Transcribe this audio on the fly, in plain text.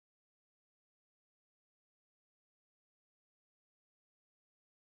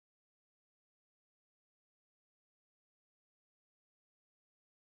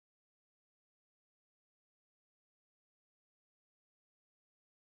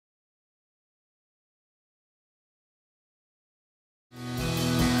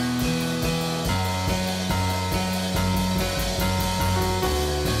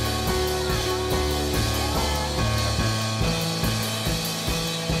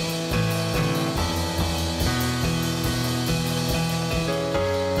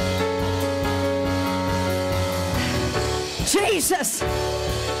Jesus.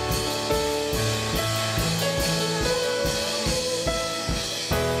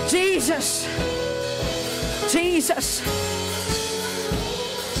 Jesus. Jesus.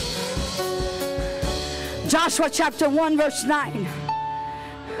 Joshua chapter 1 verse 9.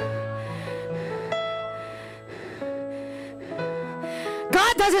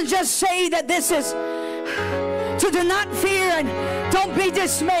 God doesn't just say that this is to do not fear and don't be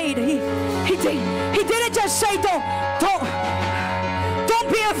dismayed. He didn't just say don't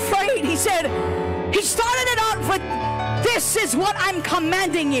be afraid. He said, he started it out with, this is what I'm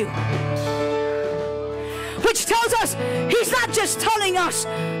commanding you. Which tells us, he's not just telling us,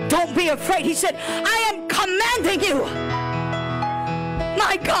 don't be afraid. He said, I am commanding you.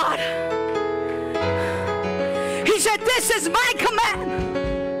 My God. He said, this is my command.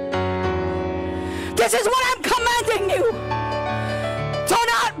 This is what I'm commanding you. Do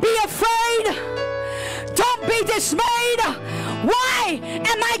not be afraid. Don't be dismayed. Why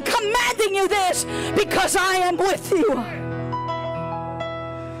am I commanding you this? Because I am with you.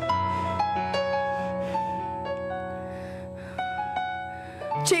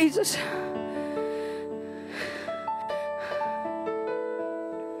 Jesus.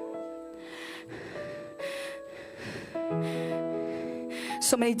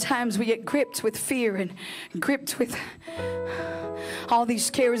 So many times we get gripped with fear and gripped with all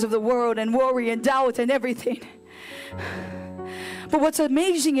these cares of the world and worry and doubt and everything. But what's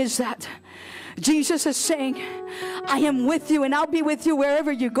amazing is that Jesus is saying, I am with you and I'll be with you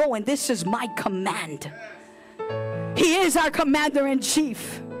wherever you go, and this is my command. He is our commander in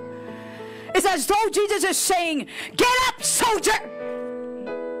chief. It's as though Jesus is saying, get up, soldier.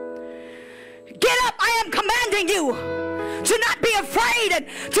 Get up, I am commanding you to not be afraid and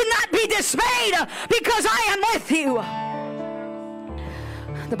to not be dismayed, because I am with you.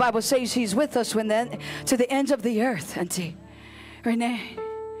 The Bible says he's with us when to the ends of the earth. Auntie Renee,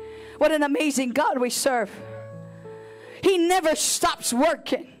 what an amazing God we serve. He never stops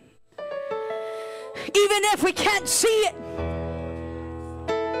working. Even if we can't see it,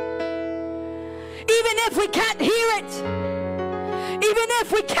 even if we can't hear it, even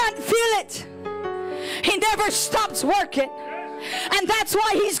if we can't feel it, he never stops working. And that's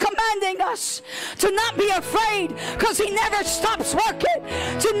why he's commanding us to not be afraid, because he never stops working.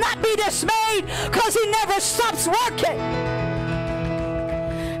 To not be dismayed, because he never stops working.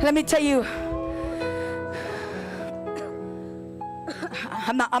 Let me tell you,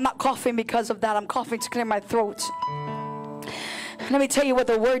 I'm not coughing because of that. I'm coughing to clear my throat. Let me tell you what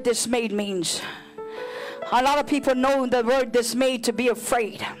the word dismayed means. A lot of people know the word dismayed to be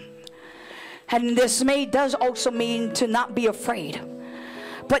afraid. And dismay does also mean to not be afraid.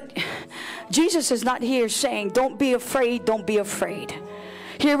 But Jesus is not here saying, don't be afraid, don't be afraid.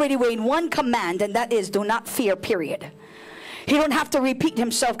 He already made one command, and that is, do not fear, period. He don't have to repeat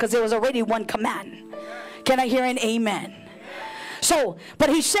himself, because there was already one command. Can I hear an amen? So, but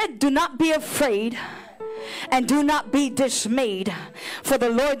he said, do not be afraid and do not be dismayed, for the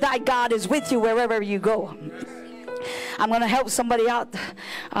Lord thy God is with you wherever you go. I'm going to help somebody out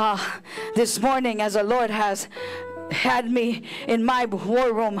this morning, as the Lord has had me in my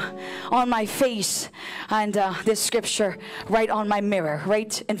war room on my face, and this scripture right on my mirror,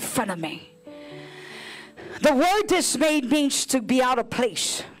 right in front of me. The word dismayed means to be out of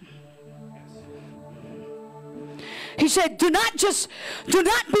place. He said, do not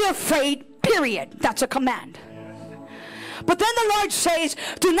be afraid, period. That's a command. But then the Lord says,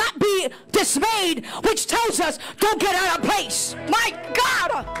 do not be dismayed, which tells us, don't get out of place. My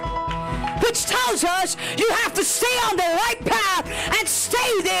God! Which tells us you have to stay on the right path and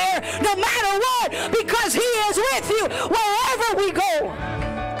stay there no matter what, because he is with you wherever we go.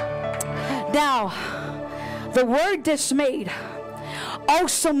 Now, the word dismayed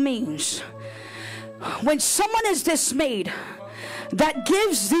also means, when someone is dismayed, that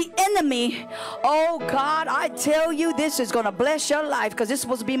gives the enemy, oh God, I tell you, this is going to bless your life, because this is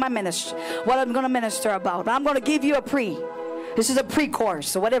supposed to be my ministry, what I'm going to minister about. But I'm going to give you this is a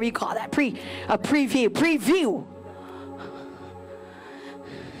pre-course, or whatever you call that, a preview.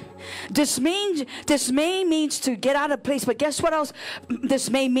 Dismay means to get out of place. But guess what else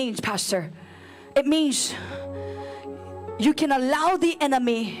dismay means, Pastor? It means you can allow the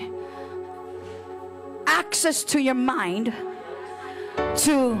enemy access to your mind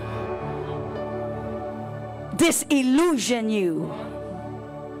to disillusion you.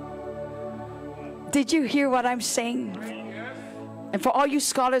 Did you hear what I'm saying? And for all you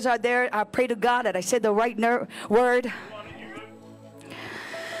scholars out there, I pray to God that I said the right word.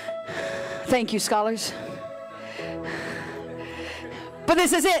 Thank you, scholars. But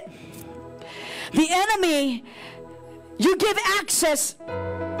this is it. The enemy You give access.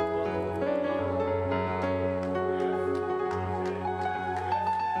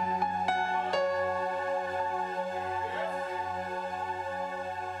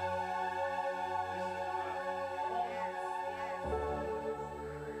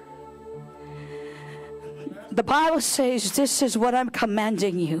 The Bible says, this is what I'm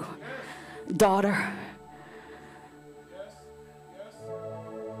commanding you, daughter.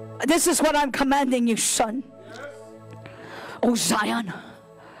 This is what I'm commanding you, son. O Zion,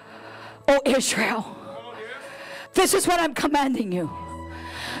 O Israel, this is what I'm commanding you.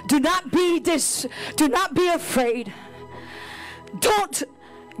 Do not be afraid. Don't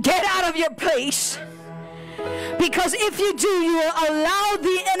get out of your place. Because if you do, you will allow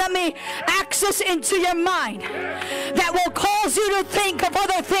the enemy access into your mind that will cause you to think of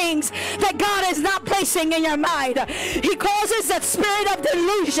other things that God is not placing in your mind. He causes that spirit of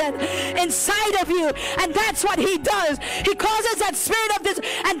delusion inside of you, and that's what he does. He causes that spirit of this,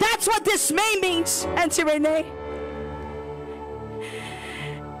 and that's what dismay means, Auntie Renee.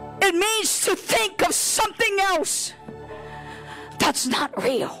 It means to think of something else that's not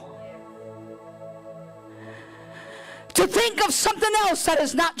real. To think of something else that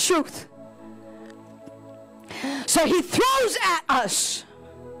is not truth. So he throws at us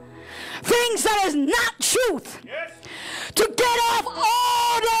things that is not truth. Yes. To get off,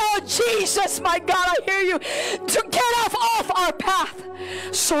 oh Lord Jesus, my God, I hear you. To get off our path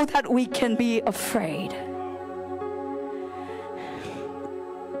so that we can be afraid.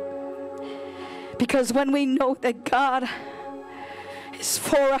 Because when we know that God is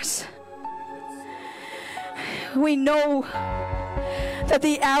for us, we know that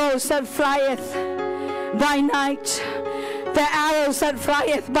the arrows that flieth by night, the arrows that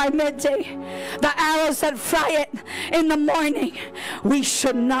flieth by midday, the arrows that flieth in the morning, we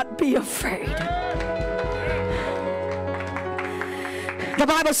should not be afraid. The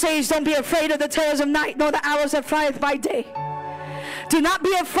Bible says, don't be afraid of the terrors of night, nor the arrows that flieth by day. Do not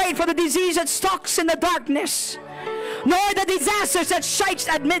be afraid for the disease that stalks in the darkness, nor the disasters that strikes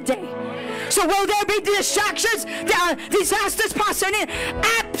at midday. So will there be distractions, disasters passing in?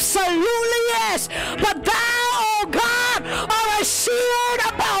 Absolutely yes. But thou, oh God, art a shield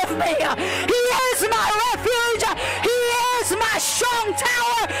above me. He is my refuge. He is my strong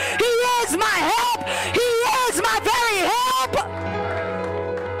tower. He is my help. He is my very help.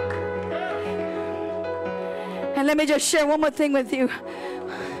 And let me just share one more thing with you.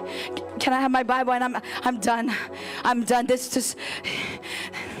 Can I have my Bible? And I'm done. I'm done.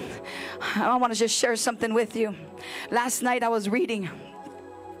 I want to just share something with you. Last night I was reading.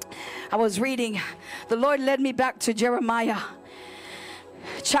 The Lord led me back to Jeremiah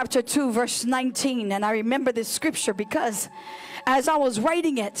chapter 2 verse 19. And I remember this scripture because as I was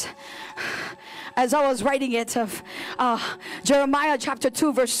writing it of Jeremiah chapter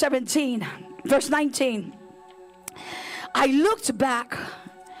 2 verse 19, I looked back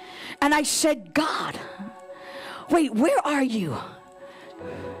and I said, God, wait, where are you?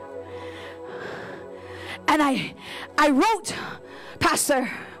 And I wrote, Pastor,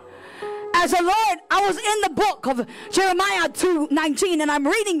 as a Lord, I was in the book of Jeremiah 2:19, and I'm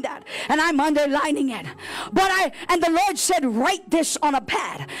reading that, and I'm underlining it. And the Lord said, write this on a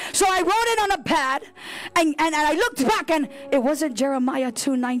pad. So I wrote it on a pad, and I looked back, and it wasn't Jeremiah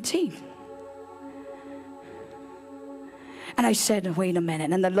 2:19. And I said, wait a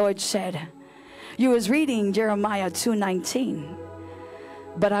minute. And the Lord said, you was reading Jeremiah 2:19.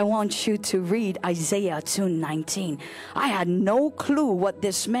 But I want you to read Isaiah 2:19. I had no clue what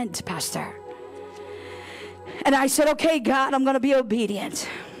this meant, Pastor. And I said, okay, God, I'm going to be obedient.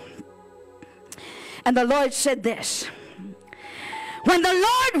 And the Lord said this. When the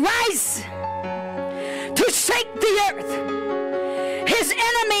Lord rises to shake the earth, his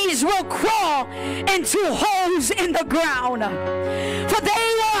enemies will crawl into holes in the ground. For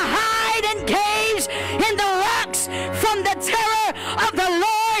they will hide in caves in the rocks from the terror of the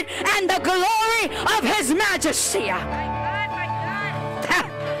Lord and the glory of his majesty. My God.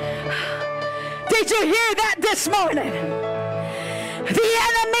 Did you hear that this morning? The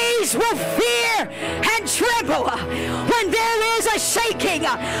enemies will fear and tremble when there is a shaking.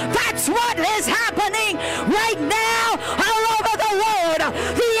 That's what is happening right now all over the world.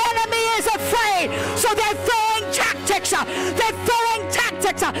 The enemy is afraid, so they're throwing tactics. They're throwing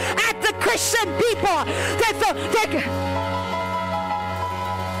tactics at the Christian people.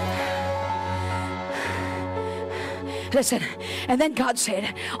 Listen, and then God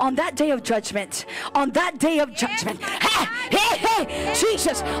said, on that day of judgment, hey,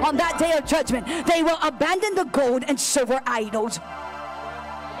 Jesus, on that day of judgment, they will abandon the gold and silver idols.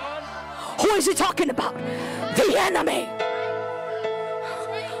 Who is he talking about? the enemy.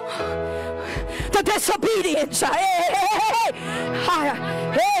 The disobedience.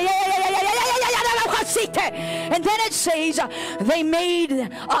 And then it says they made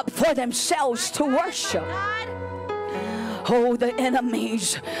up for themselves to worship. Oh, the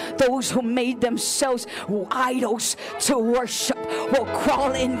enemies, those who made themselves idols to worship, will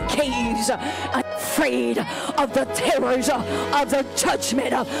crawl in caves, afraid of the terrors of the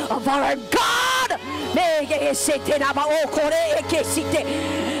judgment of our God.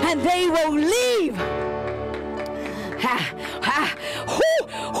 And they will leave.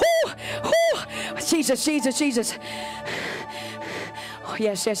 Jesus, Jesus, Jesus. Oh,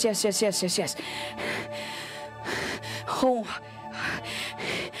 yes, yes, yes, yes, yes, yes, yes. Oh.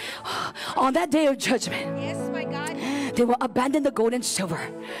 On that day of judgment, Yes, my God. they will abandon the gold and silver.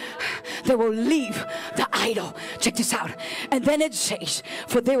 They will leave the idol. Check this out. And then it says,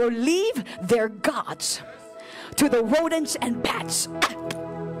 for they will leave their gods to the rodents and bats.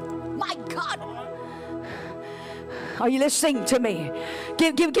 My God. Are you listening to me?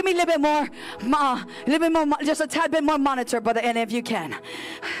 Give me a little bit more, just a tad bit more monitor, brother, and if you can.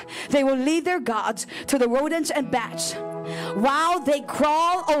 They will leave their gods to the rodents and bats while they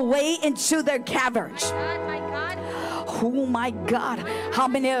crawl away into their caverns. God, my God. Oh my God, how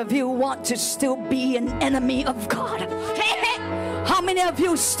many of you want to still be an enemy of God? How many of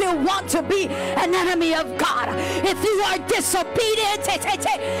you still want to be an enemy of God? If you are disobedient,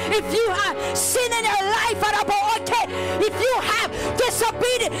 if you have sin in your life, if you have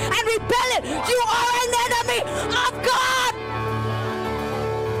disobedient and rebellion, you are an enemy of God.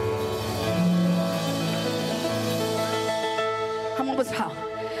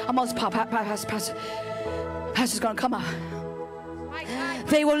 I'm almost Pastor's gonna come out.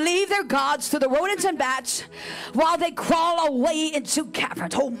 They will leave their gods to the rodents and bats while they crawl away into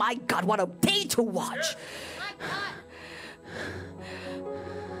caverns. Oh my God, what a day to watch.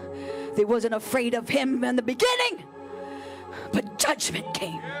 They wasn't afraid of him in the beginning, but judgment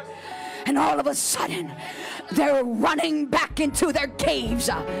came. And all of a sudden, they're running back into their caves.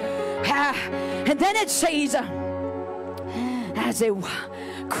 And then it says, as they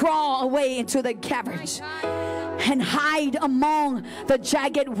crawl away into the caverns and hide among the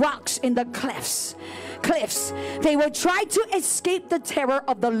jagged rocks in the cliffs, they will try to escape the terror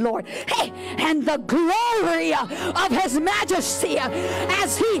of the Lord, and the glory of his majesty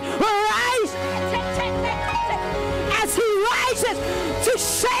as he rises to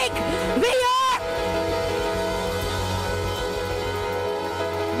shake the earth.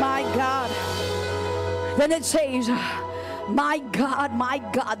 My God. Then it says, my God,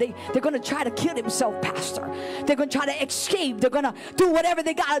 they're going to try to kill themselves, Pastor. They're going to try to escape. They're going to do whatever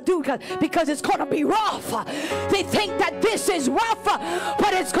they got to do because it's going to be rough. They think that this is rough,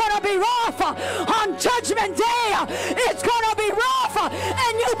 but it's going to be rough. On Judgment Day, it's going to be rough,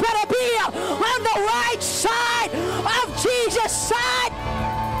 and you better be on the right side of Jesus' side.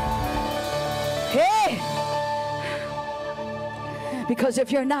 Hey. Because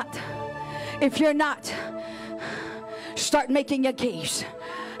if you're not, start making your caves.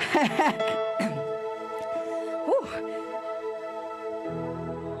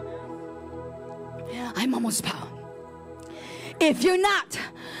 I'm almost out. If you're not,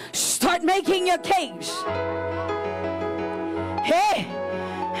 start making your caves. Hey,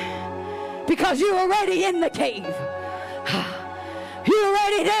 because you're already in the cave. You're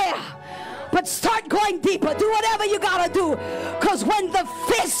already there. But start going deeper. Do whatever you gotta do. Because when the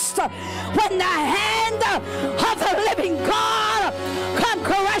hand of the living God come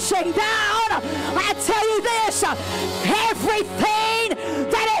crashing down, I tell you this, everything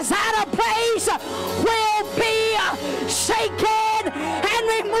that is out of place will be shaken and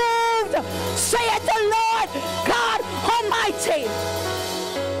removed, saith the Lord God Almighty.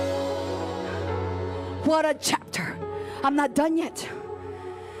 What a chapter. I'm not done yet.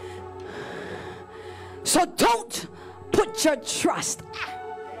 So don't put your trust.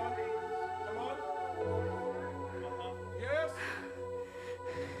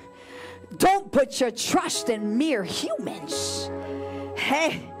 Don't put your trust in mere humans.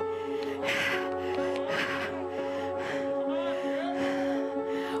 Hey.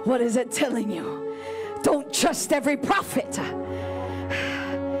 What is it telling you? Don't trust every prophet.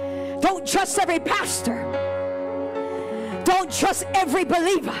 Don't trust every pastor. Don't trust every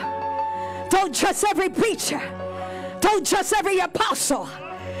believer. Don't trust every preacher. Don't trust every apostle.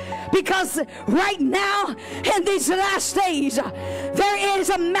 Because right now, in these last days, there is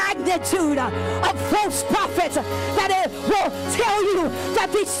a magnitude of false prophets that it will tell you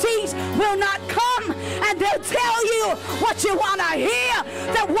that these things will not come, and they'll tell you what you want to hear,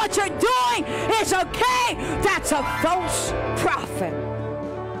 that what you're doing is okay. That's a false prophet.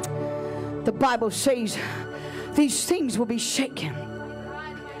 The Bible says these things will be shaken,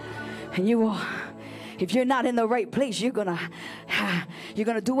 and you will, if you're not in the right place, you're gonna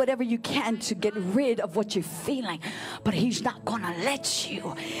do whatever you can to get rid of what you're feeling, but he's not gonna let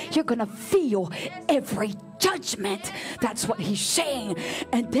you. You're gonna feel every judgment. That's what he's saying.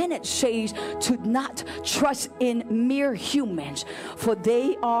 And then it says to not trust in mere humans, for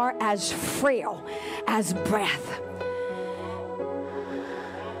they are as frail as breath.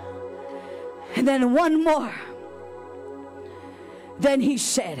 And then one more. Then he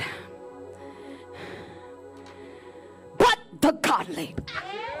said, but the godly.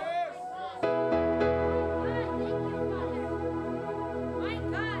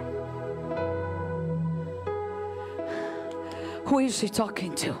 Who is he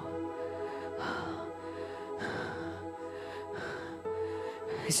talking to?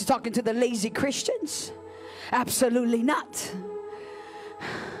 Is he talking to the lazy Christians? Absolutely not.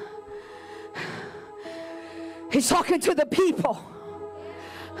 He's talking to the people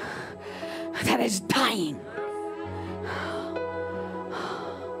that is dying.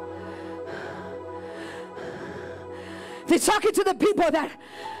 He's talking to the people that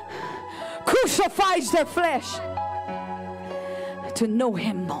crucifies their flesh to know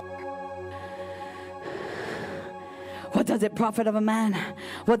him more. What does it profit of a man?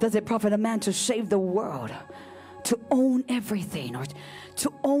 What does it profit a man to save the world, to own everything, or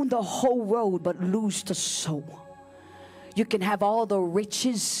to own the whole world but lose the soul? You can have all the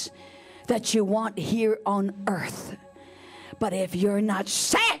riches that you want here on earth, but if you're not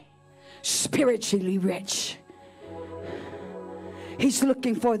set spiritually rich, he's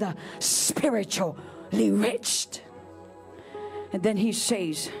looking for the spiritually rich. And then he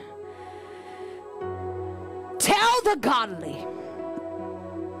says, tell the godly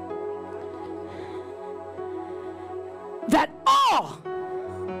that all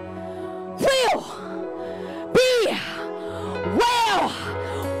will be well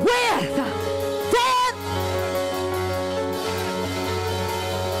with them.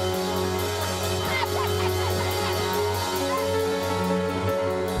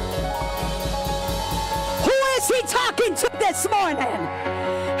 Who is he talking to this morning?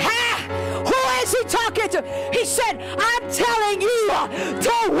 Who is he talking to? He said, I'm telling you,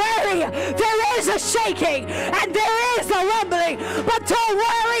 don't worry. There is a shaking and there is a rumbling, but don't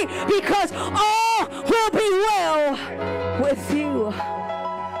worry, because all will be well with you.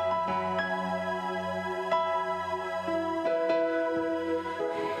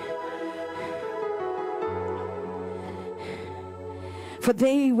 For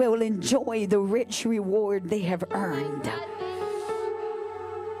they will enjoy the rich reward they have earned.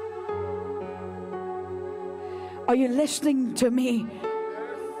 Are you listening to me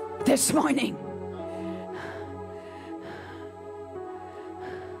this morning?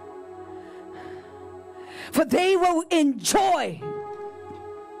 For they will enjoy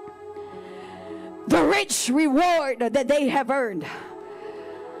the rich reward that they have earned.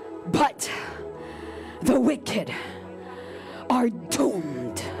 But the wicked are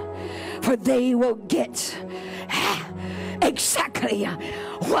doomed, for they will get exactly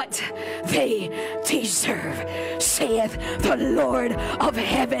what they deserve, saith the Lord of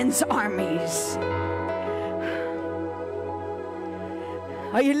heaven's armies.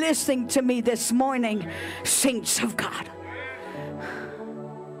 Are you listening to me this morning, saints of God?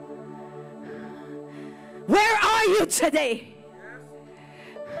 Where are you today?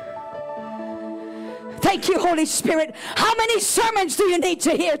 Thank you, Holy Spirit. How many sermons do you need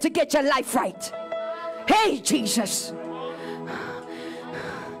to hear to get your life right? Hey, Jesus.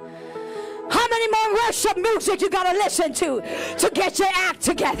 How many more worship music you got to listen to get your act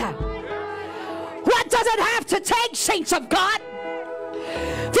together? What does it have to take, saints of God?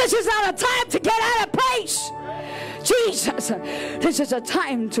 This is not a time to get out of place. Jesus, this is a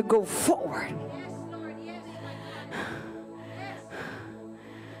time to go forward.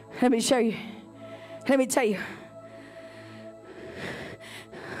 Let me show you. Let me tell you.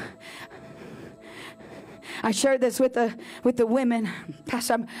 I shared this with the women.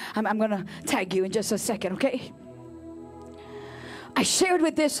 Pastor, I'm going to tag you in just a second, okay? I shared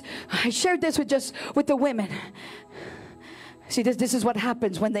this with the women. See, this is what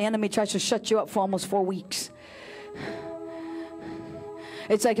happens when the enemy tries to shut you up for almost 4 weeks.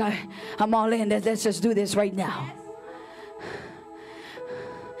 It's like I'm all in. Let's just do this right now.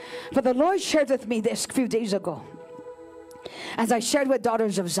 But the Lord shared with me this a few days ago, as I shared with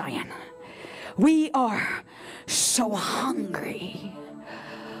Daughters of Zion. We are so hungry.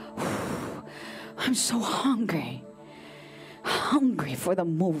 I'm so hungry for the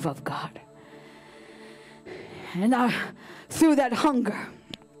move of God. And through that hunger,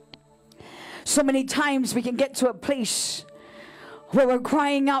 so many times we can get to a place where we're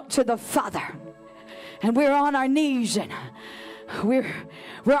crying out to the Father, and we're on our knees, and we're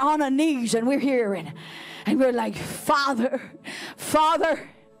on our knees, and we're here, and we're like, Father,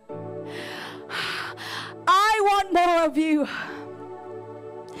 I want more of you.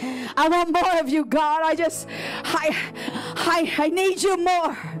 I want more of you, God. I need you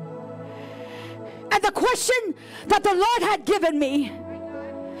more. And the question that the Lord had given me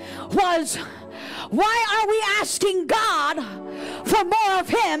was, why are we asking God for more of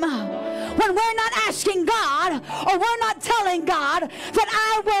Him when we're not asking God, or we're not telling God that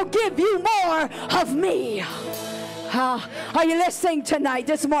I will give you more of me? Are you listening tonight,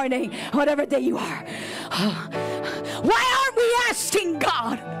 this morning, whatever day you are? Why aren't we asking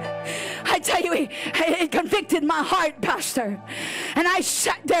God? I tell you, it convicted my heart, Pastor. And I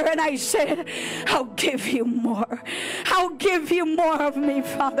sat there and I said, I'll give you more. I'll give you more of me,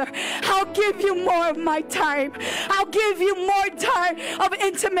 Father. I'll give you more of my time. I'll give you more time of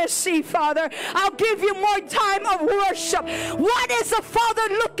intimacy, Father. I'll give you more time of worship. What is the Father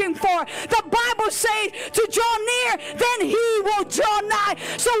looking for? The Bible says to draw near, then He will draw nigh.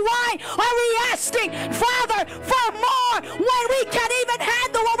 So why are we asking, Father, for more when we can't even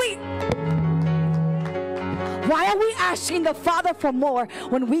handle what we... Why are we asking the Father for more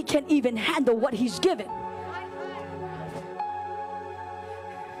when we can't even handle what He's given?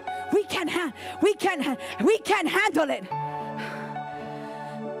 We can't handle it. We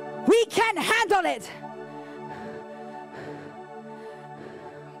can't handle it.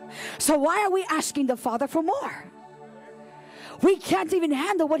 So why are we asking the Father for more? We can't even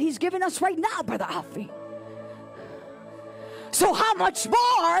handle what He's given us right now, Brother Alfie. So how much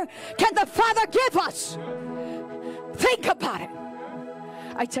more can the Father give us? Think about it.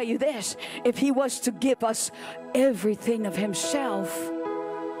 I tell you this, if He was to give us everything of Himself,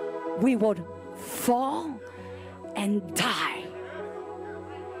 we would fall and die.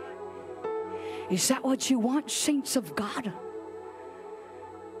 Is that what you want, saints of God?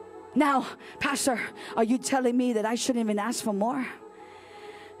 Now, Pastor, are you telling me that I shouldn't even ask for more?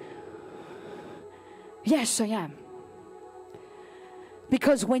 Yes, I am.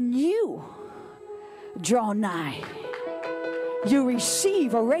 Because when you draw nigh, you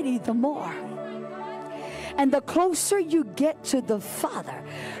receive already the more. And the closer you get to the Father,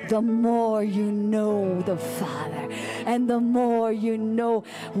 the more you know the Father, and the more you know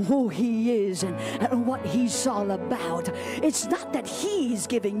who He is and what He's all about. It's not that He's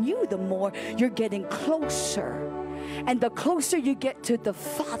giving you the more, you're getting closer. And the closer you get to the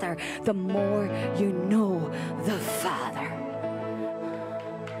Father, the more you know the Father.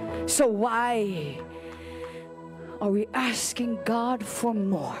 So why are we asking God for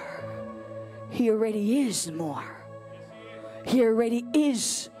more? He already is more. He already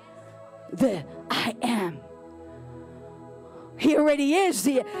is the I am. He already is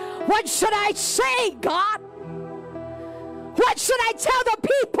the... What should I say, God? What should I tell the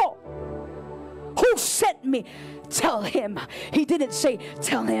people? Who sent me? Tell him. He didn't say,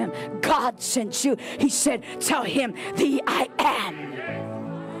 tell him God sent you. He said, tell him the I am.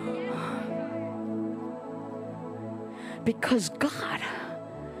 Because God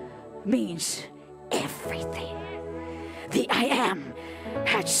means everything. The I am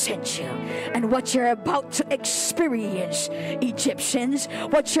has sent you. And what you're about to experience, Egyptians,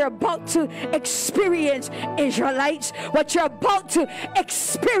 what you're about to experience, Israelites, what you're about to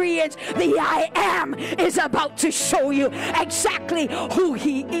experience, the I am is about to show you exactly who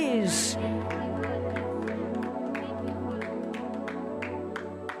He is.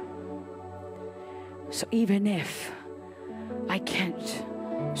 So even if I can't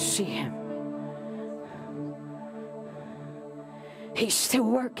see Him, He's still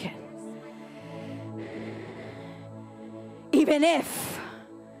working. Even if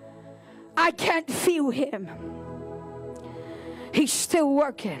I can't feel Him, He's still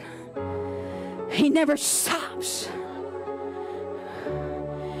working. He never stops.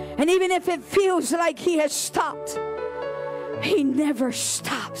 And even if it feels like He has stopped, He never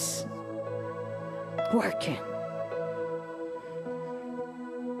stops working.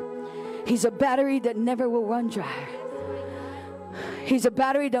 He's a battery that never will run dry. He's a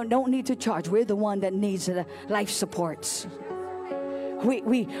battery that don't need to charge. We're the one that needs the life supports.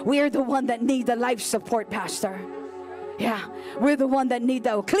 We are the one that need the life support, Pastor. Yeah, we're the one that need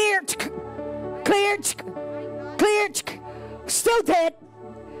the clear, still dead.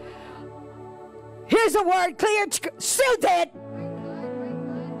 Here's the word, clear, still dead.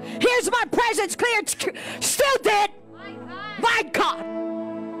 Here's my presence, clear, still dead. My God.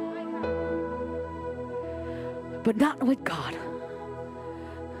 But not with God.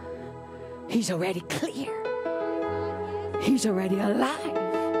 He's already clear. He's already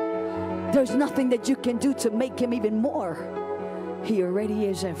alive. There's nothing that you can do to make him even more. He already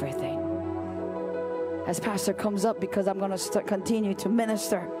is everything. As Pastor comes up, because I'm going to continue to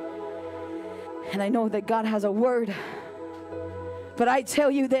minister. And I know that God has a word. But I tell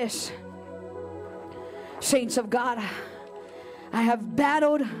you this, saints of God, I have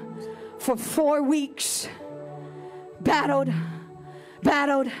battled for 4 weeks. Battled,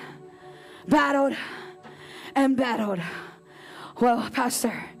 and battled. Well,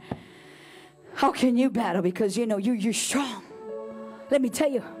 Pastor, how can you battle? Because you know you're strong. Let me tell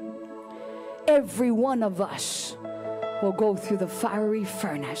you, every one of us will go through the fiery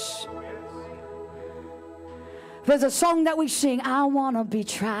furnace. There's a song that we sing, I want to be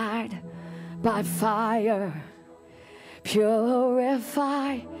tried by fire,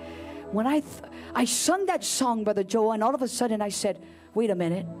 purify. When I sung that song, Brother Joe, and all of a sudden I said, wait a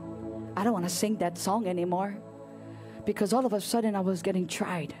minute, I don't want to sing that song anymore. Because all of a sudden I was getting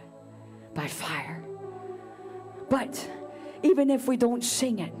tried by fire. But even if we don't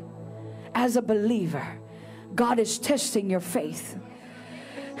sing it, as a believer, God is testing your faith.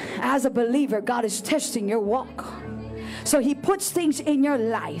 As a believer, God is testing your walk. So he puts things in your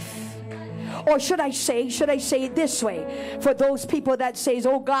life. Or should I say it this way? For those people that says,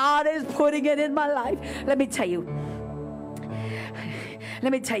 oh, God is putting it in my life. Let me tell you.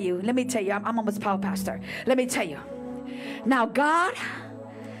 I'm almost power pastor. Let me tell you. Now God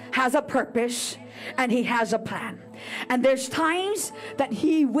has a purpose and he has a plan. And there's times that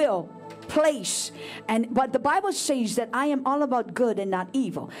he will place, but the Bible says that I am all about good and not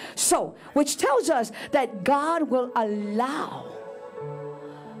evil. So, which tells us that God will allow,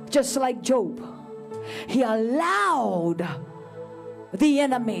 just like Job, he allowed the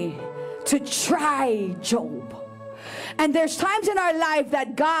enemy to try Job. And there's times in our life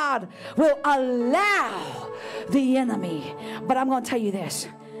that God will allow the enemy. But I'm going to tell you this.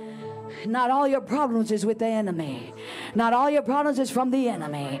 Not all your problems is with the enemy. Not all your problems is from the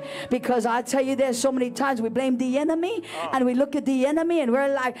enemy. Because I tell you this, so many times we blame the enemy and we look at the enemy and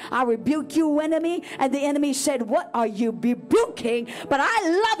we're like, I rebuke you, enemy. And the enemy said, what are you rebuking? But I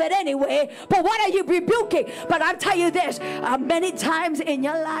love it anyway. But what are you rebuking? But I'll tell you this, many times in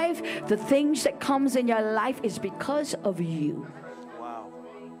your life, the things that comes in your life is because of you. Wow.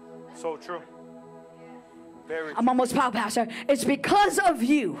 So true. Very true. I'm almost proud, Pastor. It's because of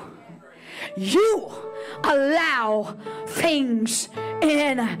you. You allow things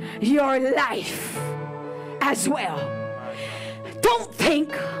in your life as well. Don't think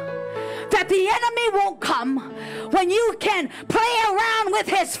that the enemy won't come when you can play around with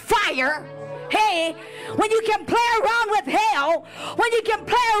his fire. Hey, when you can play around with hell, when you can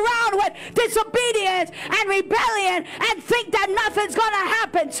play around with disobedience and rebellion and think that nothing's going to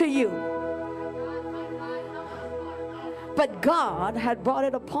happen to you. But God had brought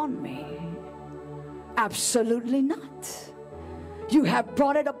it upon me. Absolutely not. You have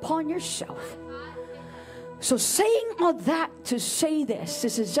brought it upon yourself. So saying all that to say this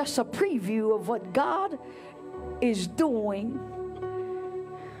is just a preview of what God is doing.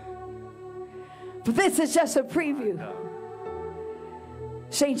 But this is just a preview.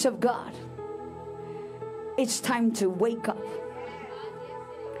 Saints of God, it's time to wake up.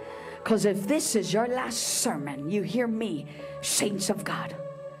 Because if this is your last sermon, you hear me, saints of God.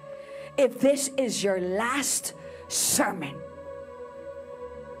 If this is your last sermon,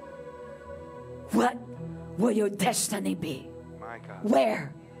 what will your destiny be? My God.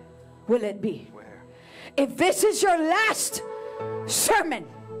 Where will it be? Where? If this is your last sermon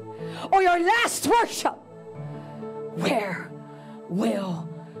or your last worship, where will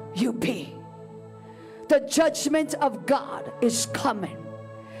you be? The judgment of God is coming,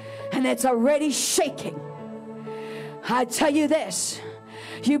 and it's already shaking. I tell you this,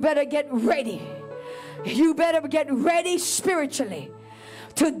 you better get ready. You better get ready spiritually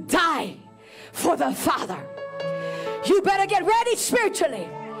to die for the Father. You better get ready spiritually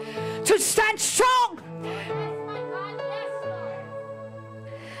to stand strong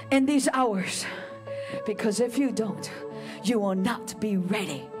in these hours. Because if you don't, you will not be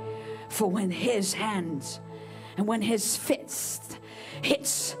ready for when his hands and when his fist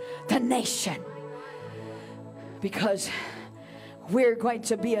hits the nation. Because we're going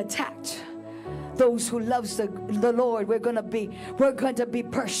to be attacked. those who loves the Lord, we're going to be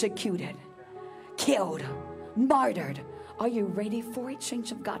persecuted, killed, martyred. Are you ready for it,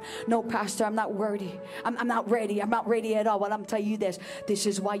 saints of God? No, Pastor, I'm not ready. I'm not ready. I'm not ready at all. Well, I'm telling you this. This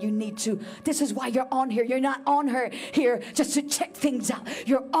is why you need to. This is why you're on here. You're not on here just to check things out.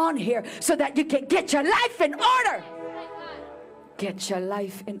 You're on here so that you can get your life in order. Get your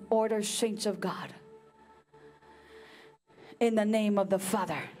life in order, saints of God. In the name of the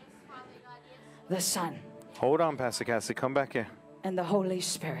Father, the Son. Hold on, Pastor Cassie. Come back here. And the Holy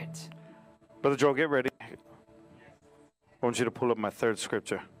Spirit. Brother Joe, get ready. I want you to pull up my third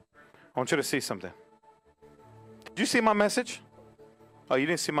scripture. I want you to see something. Did you see my message? Oh, you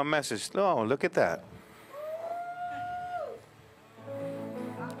didn't see my message? No, look at that.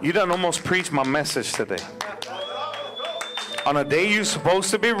 You done almost preached my message today. On a day you're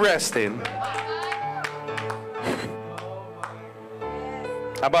supposed to be resting.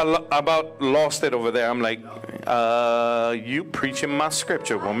 I about lost it over there. I'm like, you preaching my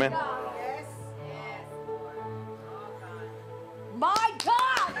scripture, woman. My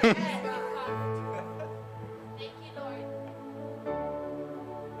God! Thank you, Lord.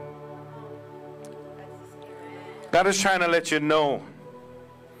 God is trying to let you know,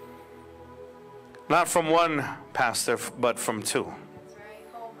 not from one pastor, but from two,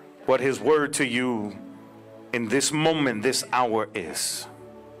 what his word to you in this moment, this hour is.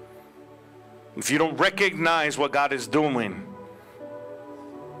 If you don't recognize what God is doing,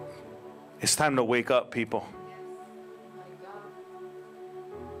 it's time to wake up, people.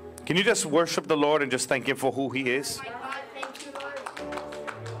 Can you just worship the Lord and just thank Him for who He is?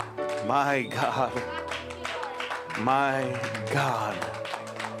 My God. My God.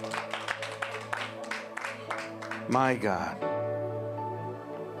 My God.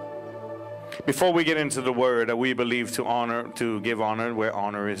 Before we get into the word, we believe to give honor where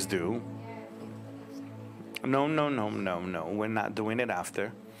honor is due. No. We're not doing it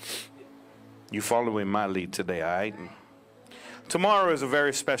after. You following my lead today, all right? Tomorrow is a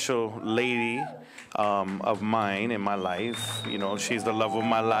very special lady of mine in my life. You know, she's the love of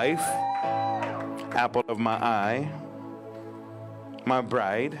my life, apple of my eye, my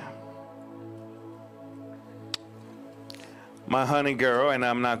bride, my honey girl, and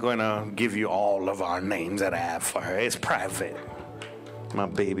I'm not going to give you all of our names that I have for her. It's private. My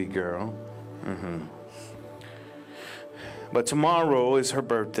baby girl. But tomorrow is her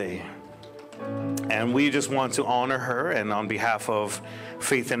birthday. And we just want to honor her, and on behalf of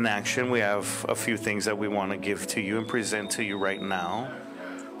Faith in Action, we have a few things that we want to give to you and present to you right now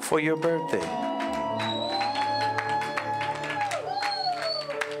for your birthday.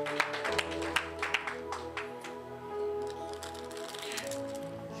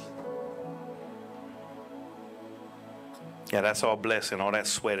 Yeah, that's all blessing. All that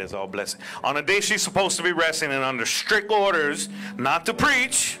sweat is all blessing. On a day she's supposed to be resting and under strict orders not to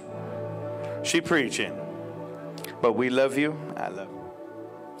preach, she preaching. But we love you. I love you.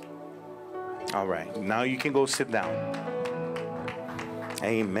 All right. Now you can go sit down.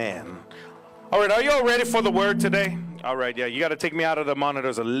 Amen. All right. Are you all ready for the word today? All right. Yeah. You got to take me out of the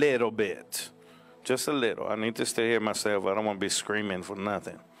monitors a little bit. Just a little. I need to stay here myself. I don't want to be screaming for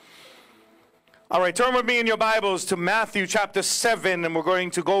nothing. All right. Turn with me in your Bibles to Matthew chapter 7. And we're going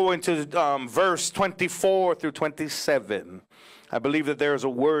to go into verse 24 through 27. I believe that there is a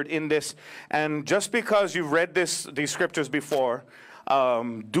word in this. And just because you've read these scriptures before,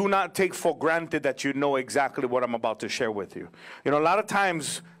 do not take for granted that you know exactly what I'm about to share with you. You know, a lot of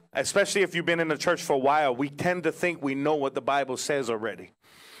times, especially if you've been in the church for a while, we tend to think we know what the Bible says already.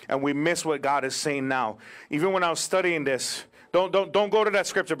 And we miss what God is saying now. Even when I was studying this, don't go to that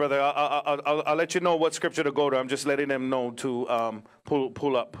scripture, brother. I'll let you know what scripture to go to. I'm just letting them know to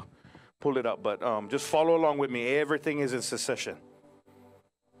pull it up, but just follow along with me. Everything is in succession.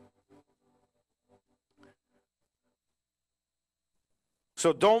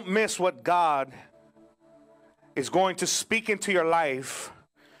 So don't miss what God is going to speak into your life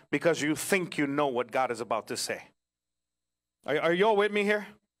because you think you know what God is about to say. Are you all with me here?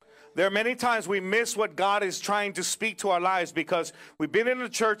 There are many times we miss what God is trying to speak to our lives because we've been in the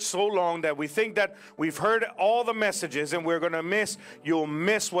church so long that we think that we've heard all the messages and we're going to you'll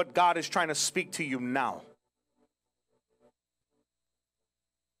miss what God is trying to speak to you now.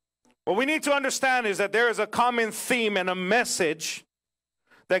 What we need to understand is that there is a common theme and a message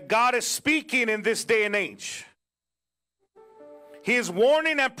that God is speaking in this day and age. He is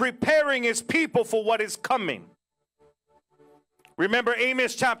warning and preparing His people for what is coming. Remember,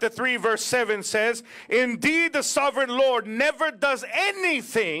 Amos chapter 3 verse 7 says, "Indeed, the sovereign Lord never does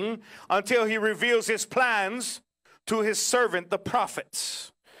anything until He reveals His plans to His servant, the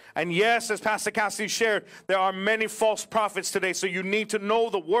prophets." And yes, as Pastor Cassie shared, there are many false prophets today. So you need to know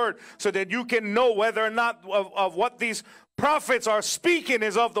the word so that you can know whether or not of what these prophets are speaking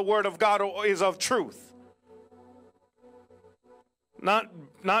is of the word of God or is of truth. Not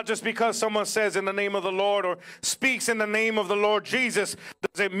just because someone says in the name of the Lord or speaks in the name of the Lord Jesus,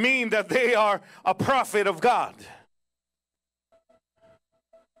 does it mean that they are a prophet of God.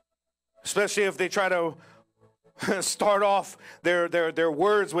 Especially if they try to start off their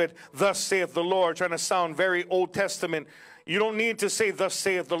words with thus saith the Lord, trying to sound very Old Testament. You don't need to say thus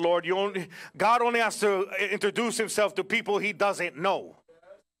saith the Lord. God only has to introduce himself to people he doesn't know.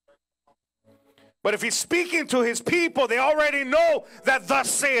 But if he's speaking to his people, they already know that thus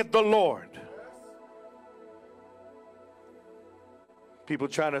saith the Lord. People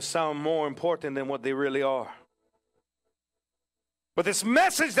try to sound more important than what they really are. But this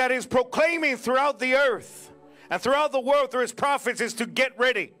message that is proclaiming throughout the earth and throughout the world through his prophets is to get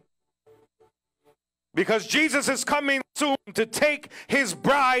ready. Because Jesus is coming soon to take his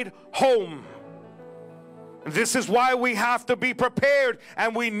bride home. This is why we have to be prepared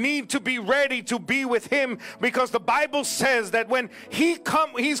and we need to be ready to be with him, because the Bible says that when he's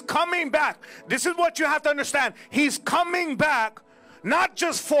coming back. This is what you have to understand. He's coming back not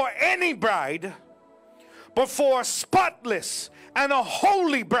just for any bride, but for a spotless and a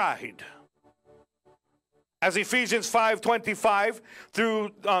holy bride. As Ephesians 5:25 through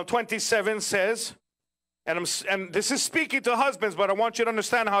 27 says, and this is speaking to husbands, but I want you to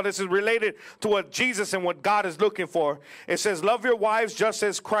understand how this is related to what Jesus and what God is looking for. It says, love your wives just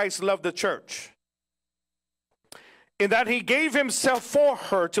as Christ loved the church, in that he gave himself for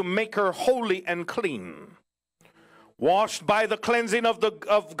her to make her holy and clean, washed by the cleansing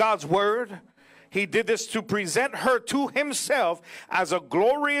of God's word. He did this to present her to himself as a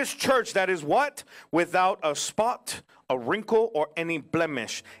glorious church that is what? Without a spot, a wrinkle, or any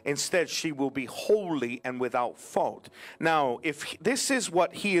blemish. Instead, she will be holy and without fault. Now, if this is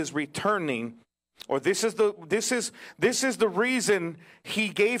what he is returning, or this is the reason he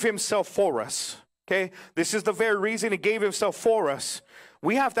gave himself for us. Okay? This is the very reason he gave himself for us.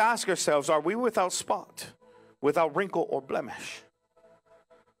 We have to ask ourselves, are we without spot, without wrinkle or blemish?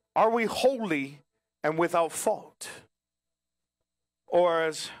 Are we holy and without fault? Or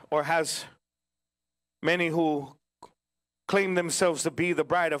has many who claim themselves to be the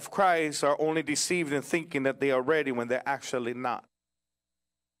bride of Christ are only deceived in thinking that they are ready when they're actually not?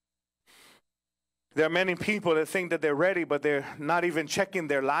 There are many people that think that they're ready, but they're not even checking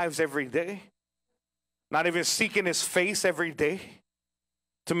their lives every day, not even seeking his face every day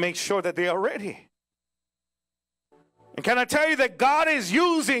to make sure that they are ready. And can I tell you that God is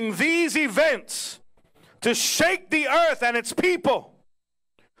using these events to shake the earth and its people,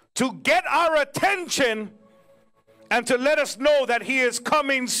 to get our attention and to let us know that he is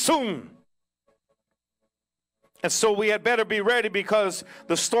coming soon. And so we had better be ready, because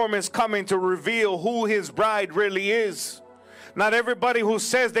the storm is coming to reveal who his bride really is. Not everybody who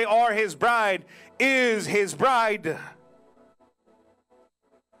says they are his bride is his bride.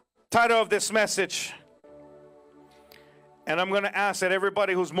 Title of this message. And I'm going to ask that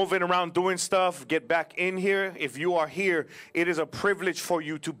everybody who's moving around doing stuff, get back in here. If you are here, it is a privilege for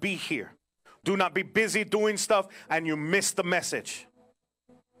you to be here. Do not be busy doing stuff and you miss the message.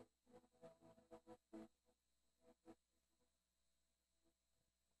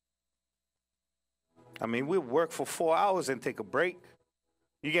 I mean, we work for 4 hours and take a break.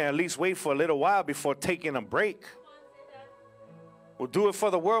 You can at least wait for a little while before taking a break. We'll do it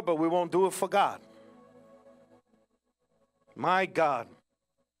for the world, but we won't do it for God. My God.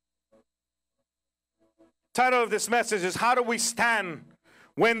 Title of this message is, how do we stand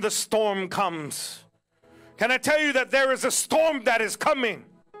when the storm comes? Can I tell you that there is a storm that is coming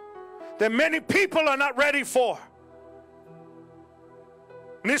that many people are not ready for?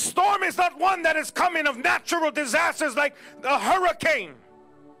 And this storm is not one that is coming of natural disasters like a hurricane.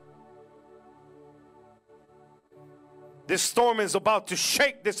 This storm is about to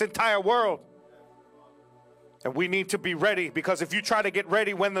shake this entire world. And we need to be ready, because if you try to get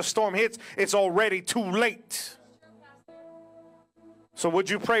ready when the storm hits, it's already too late. So would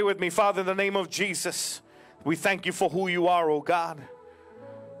you pray with me? Father, in the name of Jesus, we thank you for who you are, oh God.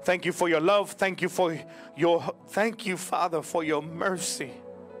 Thank you for your love. Thank you, Father, for your mercy.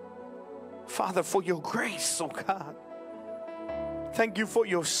 Father, for your grace, oh God. Thank you for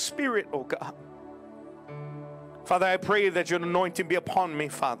your spirit, oh God. Father, I pray that your anointing be upon me,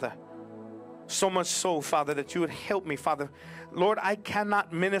 Father. So much so, Father, that you would help me, Father. Lord, I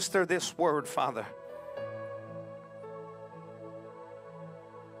cannot minister this word, Father,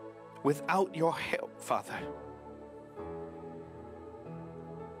 without your help, Father.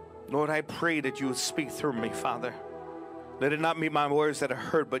 Lord, I pray that you would speak through me, Father. Let it not be my words that are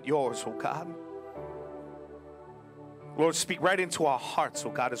heard, but yours, oh God. Lord, speak right into our hearts,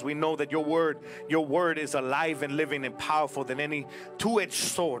 oh God, as we know that your word is alive and living and powerful than any two-edged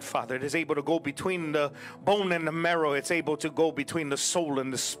sword, Father. It is able to go between the bone and the marrow. It's able to go between the soul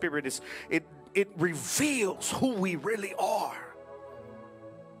and the spirit. It reveals who we really are.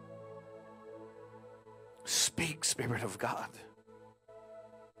 Speak, Spirit of God.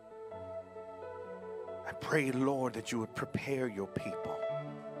 I pray, Lord, that you would prepare your people,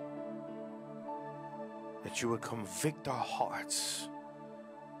 that you would convict our hearts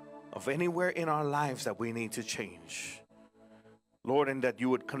of anywhere in our lives that we need to change, Lord, and that you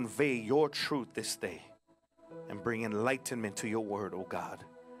would convey your truth this day and bring enlightenment to your word, oh God,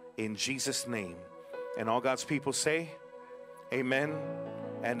 in Jesus' name. And all God's people say, amen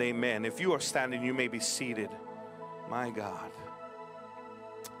and amen. If you are standing, you may be seated. My God,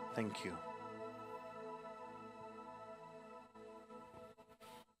 thank you.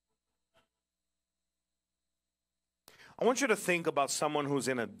 I want you to think about someone who's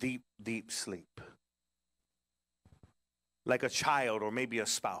in a deep, deep sleep, like a child or maybe a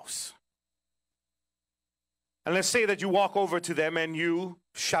spouse. And let's say that you walk over to them and you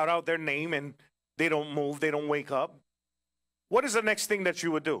shout out their name and they don't move, they don't wake up. What is the next thing that you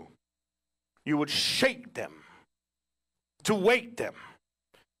would do? You would shake them to wake them.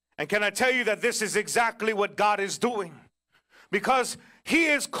 And can I tell you that this is exactly what God is doing? Because he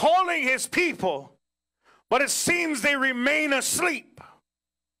is calling his people, but it seems they remain asleep,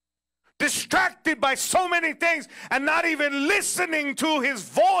 distracted by so many things and not even listening to his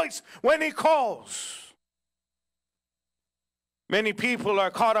voice when he calls. Many people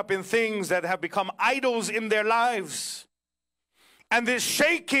are caught up in things that have become idols in their lives. And this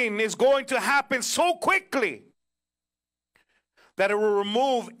shaking is going to happen so quickly that it will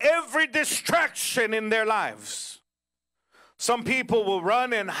remove every distraction in their lives. Some people will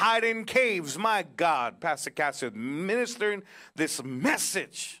run and hide in caves. My God, Pastor Cass is ministering this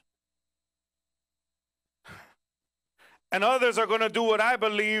message. And others are going to do what I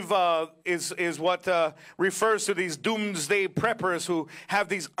believe is what refers to these doomsday preppers who have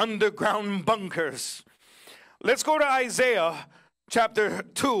these underground bunkers. Let's go to Isaiah chapter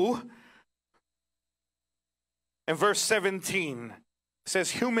 2 and verse 17. It says,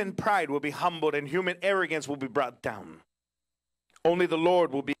 human pride will be humbled and human arrogance will be brought down. Only the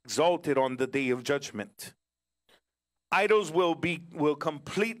Lord will be exalted on the day of judgment. Idols will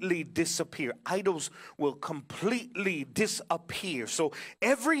completely disappear. Idols will completely disappear. So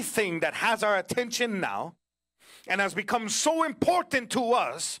everything that has our attention now and has become so important to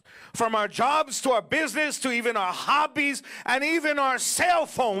us, from our jobs to our business to even our hobbies and even our cell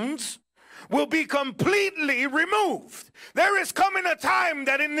phones, will be completely removed. There is coming a time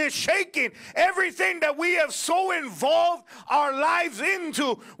that in this shaking, everything that we have so involved our lives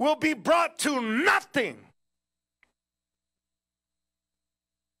into will be brought to nothing.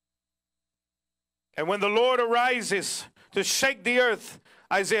 And when the Lord arises to shake the earth,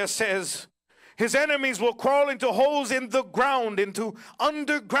 Isaiah says, his enemies will crawl into holes in the ground, into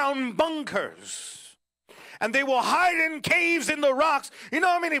underground bunkers. And they will hide in caves in the rocks. You know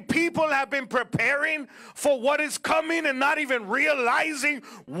how many people have been preparing for what is coming and not even realizing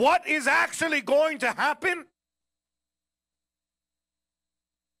what is actually going to happen?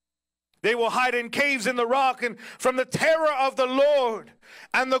 They will hide in caves in the rock, and from the terror of the Lord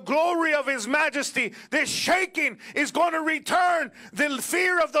and the glory of his majesty, this shaking is going to return. The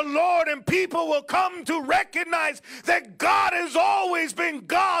fear of the Lord, and people will come to recognize that God has always been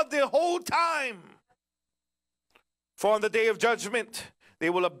God the whole time. For on the day of judgment, they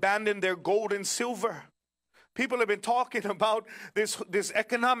will abandon their gold and silver. People have been talking about this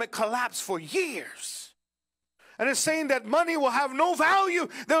economic collapse for years. And it's saying that money will have no value.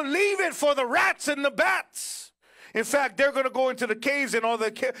 They'll leave it for the rats and the bats. In fact, they're going to go into the caves, and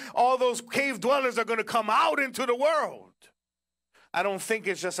all those cave dwellers are going to come out into the world. I don't think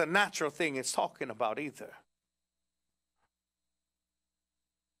it's just a natural thing it's talking about either.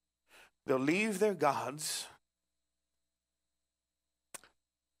 They'll leave their gods,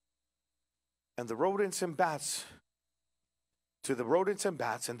 and the rodents and bats, to the rodents and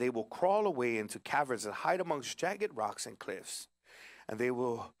bats, and they will crawl away into caverns and hide amongst jagged rocks and cliffs, and they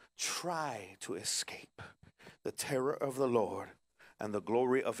will try to escape the terror of the Lord and the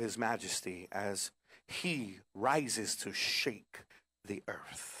glory of his majesty as he rises to shake the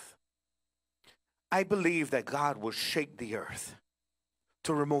earth. I believe that God will shake the earth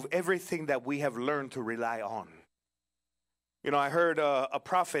to remove everything that we have learned to rely on. You know, I heard a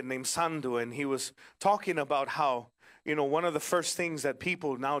prophet named Sandu, and he was talking about how you know, one of the first things that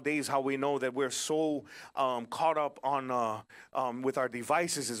people nowadays, how we know that we're so caught up on with our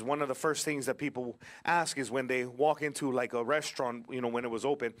devices, is one of the first things that people ask is when they walk into like a restaurant, you know, when it was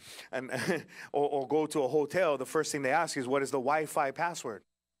open, and or go to a hotel, the first thing they ask is, what is the Wi-Fi password?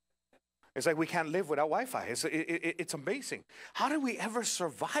 It's like we can't live without Wi-Fi. It's amazing. How did we ever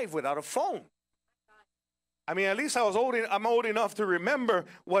survive without a phone? I mean, at least I'm old enough to remember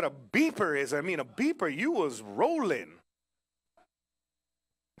what a beeper is. I mean, a beeper, you was rolling.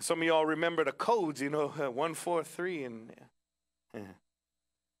 Some of y'all remember the codes, you know, 143 and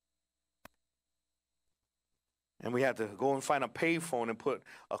we had to go and find a payphone and put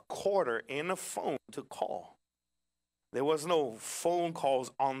a quarter in a phone to call. There was no phone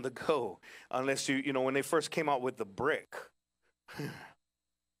calls on the go unless you know, when they first came out with the brick.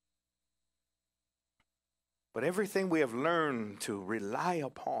 But everything we have learned to rely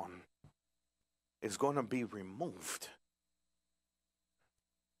upon is going to be removed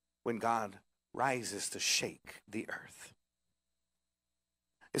when God rises to shake the earth.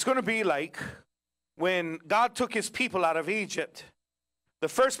 It's going to be like when God took his people out of Egypt. The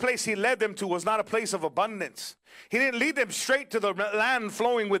first place he led them to was not a place of abundance. He didn't lead them straight to the land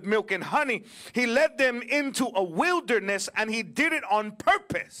flowing with milk and honey. He led them into a wilderness, and he did it on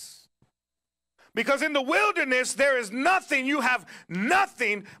purpose. Because in the wilderness, there is nothing, you have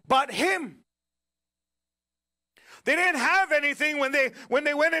nothing but him. They didn't have anything when they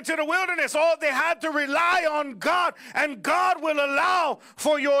went into the wilderness. All they had to rely on God, and God will allow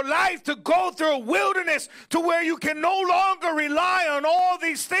for your life to go through a wilderness to where you can no longer rely on all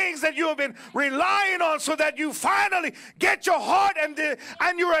these things that you have been relying on, so that you finally get your heart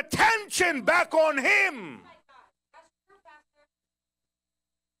and your attention back on him.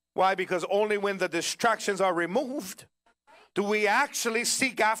 Why? Because only when the distractions are removed do we actually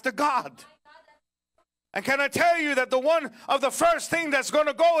seek after God. And can I tell you that one of the first things that's going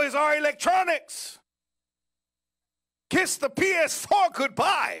to go is our electronics. Kiss the PS4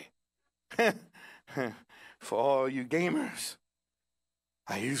 goodbye. For all you gamers,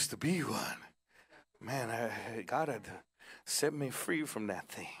 I used to be one. Man, God had set me free from that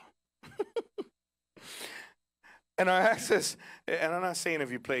thing. And our access, and I'm not saying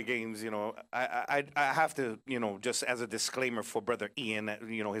if you play games, you know, I have to, you know, just as a disclaimer for Brother Ian,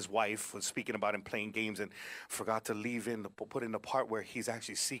 you know, his wife was speaking about him playing games and forgot to put in the part where he's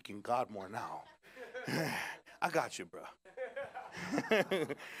actually seeking God more now. I got you, bro.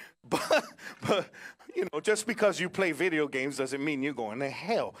 but, you know, just because you play video games doesn't mean you're going to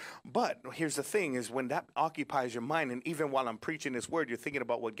hell. But here's the thing is, when that occupies your mind, and even while I'm preaching this word, you're thinking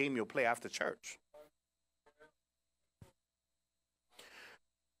about what game you'll play after church.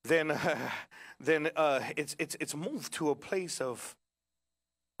 Then it's moved to a place of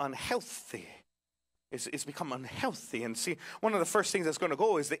unhealthy. It's become unhealthy. And see, one of the first things that's going to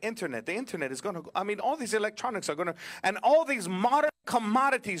go is the internet. The internet is going to go. I mean, all these electronics are going to, and all these modern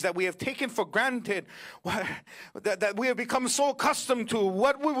commodities that we have taken for granted, that we have become so accustomed to.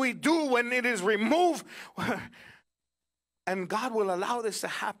 What will we do when it is removed? And God will allow this to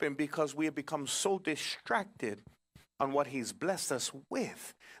happen because we have become so distracted on what he's blessed us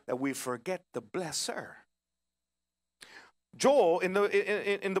with that we forget the blesser. Joel, in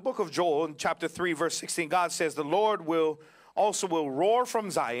the book of Joel, in chapter 3, verse 16, God says, the Lord will roar from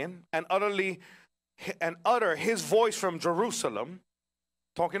Zion and utter his voice from Jerusalem,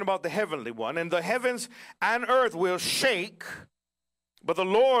 talking about the heavenly one, and the heavens and earth will shake, but the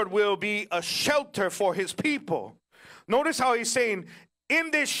Lord will be a shelter for his people. Notice how he's saying, in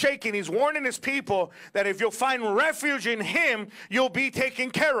this shaking, he's warning his people that if you'll find refuge in him, you'll be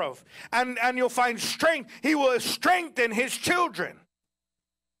taken care of. And you'll find strength. He will strengthen his children.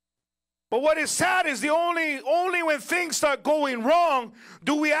 But what is sad is only when things start going wrong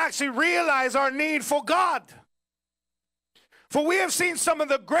do we actually realize our need for God. For we have seen some of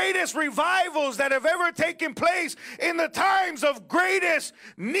the greatest revivals that have ever taken place in the times of greatest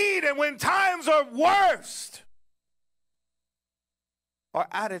need, and when times are worst, or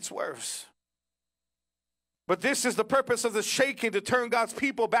at its worst. But this is the purpose of the shaking, to turn God's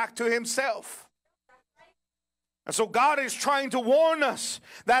people back to himself. And so God is trying to warn us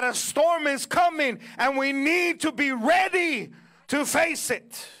that a storm is coming, and we need to be ready to face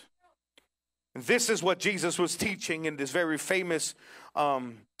it. And this is what Jesus was teaching in this very famous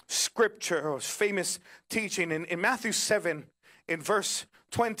scripture, or famous teaching in Matthew 7, in verse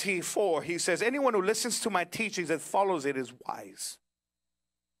 24. He says, anyone who listens to my teachings and follows it is wise.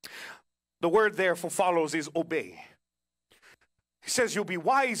 The word there for follows is obey. He says, you'll be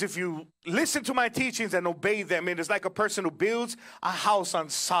wise if you listen to my teachings and obey them. It is like a person who builds a house on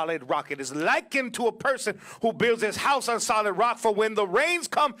solid rock. It is likened to a person who builds his house on solid rock. For when the rains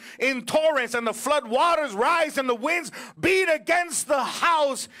come in torrents and the flood waters rise and the winds beat against the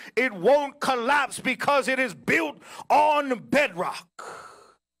house, it won't collapse because it is built on bedrock.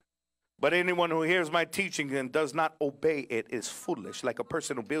 But anyone who hears my teaching and does not obey it is foolish, like a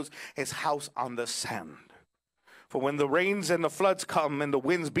person who builds his house on the sand. For when the rains and the floods come and the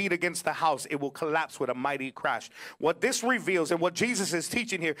winds beat against the house, it will collapse with a mighty crash. What this reveals and what Jesus is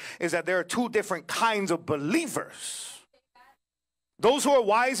teaching here is that there are two different kinds of believers. Those who are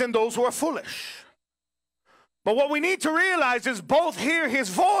wise and those who are foolish. But what we need to realize is both hear his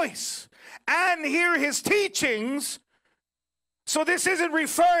voice and hear his teachings. So this isn't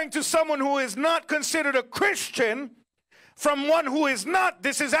referring to someone who is not considered a Christian from one who is not.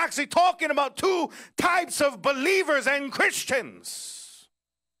 This is actually talking about two types of believers and Christians.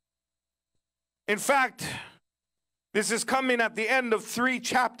 In fact, this is coming at the end of 3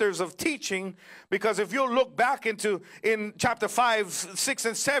 chapters of teaching, because if you look back in chapter 5, 6,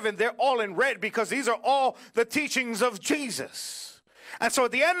 and 7, they're all in red because these are all the teachings of Jesus. And so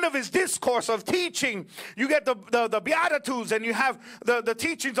at the end of his discourse of teaching, you get the Beatitudes, and you have the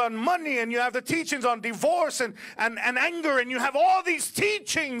teachings on money, and you have the teachings on divorce and anger, and you have all these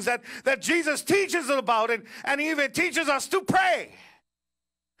teachings that Jesus teaches about, and he even teaches us to pray.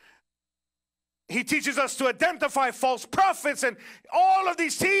 He teaches us to identify false prophets, and all of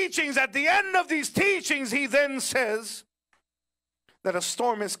these teachings. At the end of these teachings, he then says that a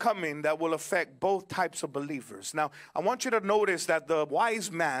storm is coming that will affect both types of believers. Now, I want you to notice that the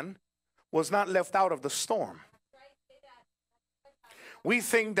wise man was not left out of the storm. We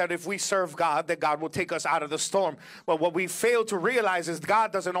think that if we serve God, that God will take us out of the storm. But what we fail to realize is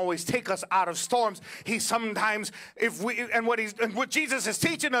God doesn't always take us out of storms. He sometimes, what Jesus is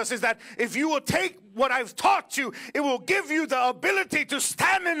teaching us is that if you will take what I've taught you, it will give you the ability to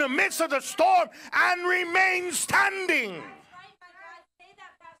stand in the midst of the storm and remain standing.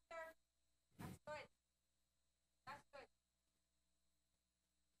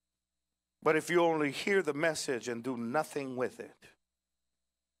 But if you only hear the message and do nothing with it,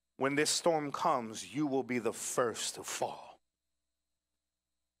 when this storm comes, you will be the first to fall.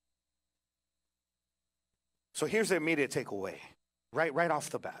 So here's the immediate takeaway, right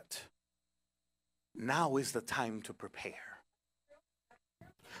off the bat. Now is the time to prepare.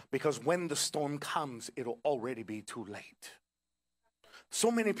 Because when the storm comes, it'll already be too late.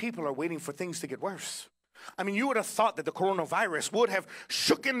 So many people are waiting for things to get worse. I mean, you would have thought that the coronavirus would have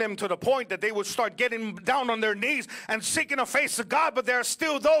shooken them to the point that they would start getting down on their knees and seeking a face of God. But there are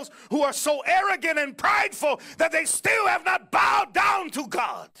still those who are so arrogant and prideful that they still have not bowed down to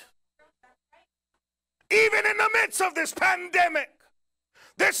God. Even in the midst of this pandemic,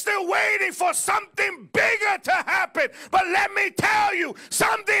 they're still waiting for something bigger to happen. But let me tell you,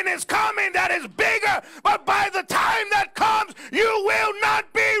 something is coming that is bigger. But by the time that comes, you will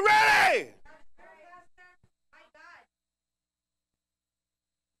not be ready.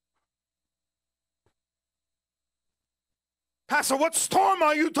 Pastor, what storm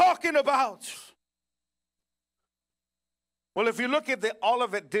are you talking about? Well, if you look at the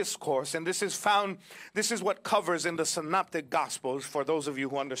Olivet Discourse, and this is what covers in the Synoptic Gospels. For those of you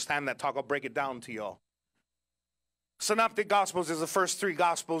who understand that talk, I'll break it down to y'all. Synoptic Gospels is the first 3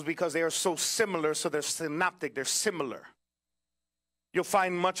 Gospels because they are so similar, so they're synoptic, they're similar. You'll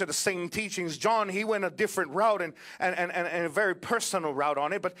find much of the same teachings. John, he went a different route and a very personal route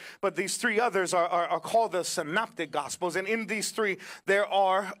on it. But these 3 others are called the Synoptic Gospels. And in these 3, there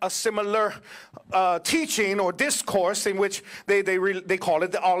are a similar teaching or discourse in which they call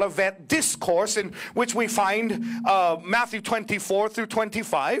it the Olivet Discourse, in which we find Matthew 24 through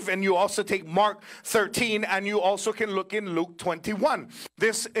 25. And you also take Mark 13, and you also can look in Luke 21.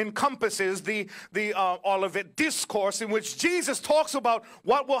 This encompasses the Olivet Discourse, in which Jesus talks about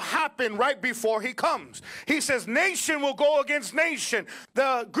what will happen right before he comes. He says nation will go against nation.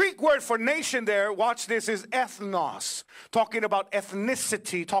 The Greek word for nation there, watch this, is ethnos, talking about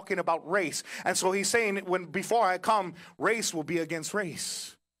ethnicity, talking about race. And so he's saying, before I come, race will be against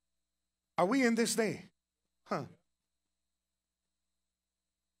race. Are we in this day? Huh.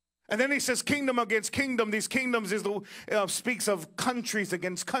 And then he says kingdom against kingdom. These kingdoms speaks of countries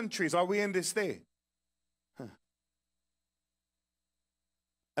against countries. Are we in this day?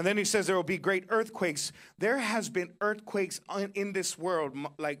 And then he says there will be great earthquakes. There has been earthquakes in this world.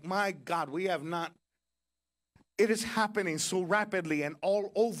 Like, my God, we have not. It is happening so rapidly, and all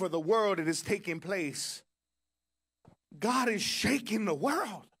over the world it is taking place. God is shaking the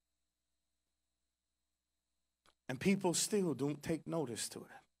world. And people still don't take notice to it.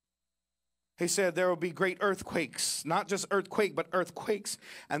 He said there will be great earthquakes, not just earthquake, but earthquakes.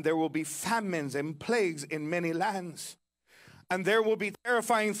 And there will be famines and plagues in many lands. And there will be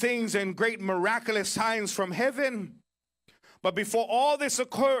terrifying things and great miraculous signs from heaven. But before all this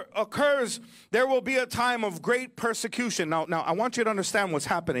occurs, there will be a time of great persecution. Now, I want you to understand what's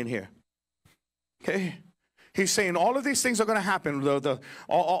happening here. Okay? He's saying all of these things are going to happen.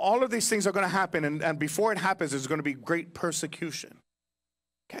 All of these things are going to happen. And before it happens, there's going to be great persecution.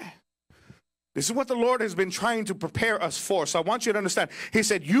 Okay? This is what the Lord has been trying to prepare us for. So I want you to understand. He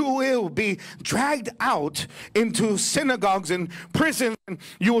said, you will be dragged out into synagogues and prisons, and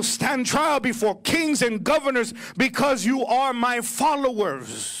you will stand trial before kings and governors because you are my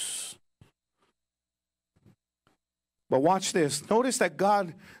followers. But watch this. Notice that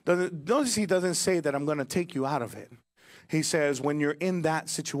he doesn't say that I'm going to take you out of it. He says when you're in that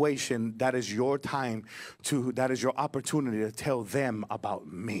situation, that is your time that is your opportunity to tell them about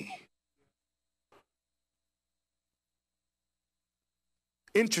me.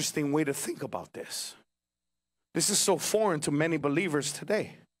 Interesting way to think about this. This is so foreign to many believers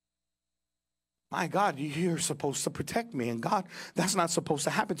today. My God, you're supposed to protect me. And God, that's not supposed to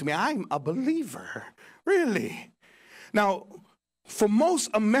happen to me. I'm a believer. Really? Now, for most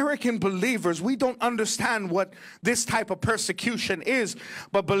American believers, we don't understand what this type of persecution is.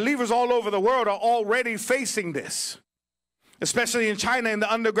 But believers all over the world are already facing this. Especially in China, in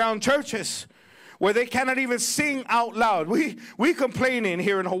the underground churches, where they cannot even sing out loud. We complain in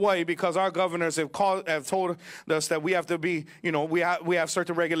here in Hawaii because our governors have told us that we have to be, we have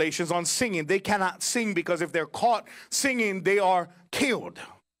certain regulations on singing. They cannot sing because if they're caught singing, they are killed.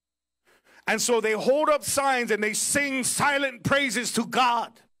 And so they hold up signs and they sing silent praises to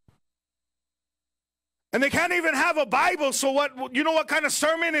God. And they can't even have a Bible, so what kind of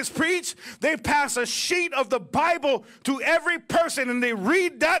sermon is preached? They pass a sheet of the Bible to every person, and they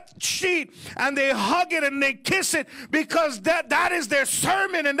read that sheet, and they hug it, and they kiss it, because that is their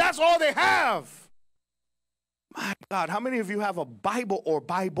sermon, and that's all they have. My God, how many of you have a Bible or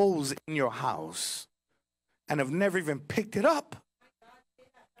Bibles in your house and have never even picked it up?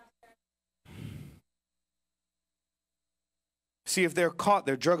 See, if they're caught,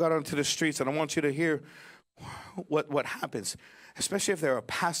 they're drug out onto the streets, and I want you to hear what happens. Especially if they're a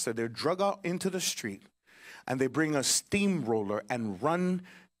pastor, they're drug out into the street, and they bring a steamroller and run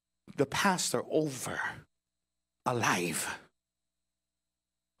the pastor over alive.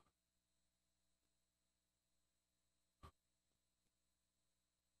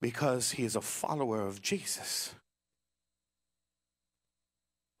 Because he is a follower of Jesus.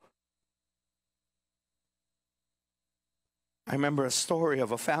 I remember a story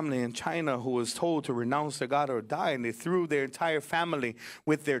of a family in China who was told to renounce their God or die, and they threw their entire family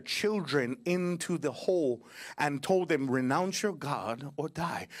with their children into the hole and told them, renounce your God or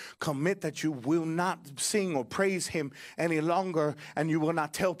die. Commit that you will not sing or praise him any longer, and you will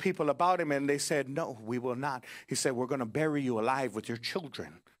not tell people about him. And they said, no, we will not. He said, we're going to bury you alive with your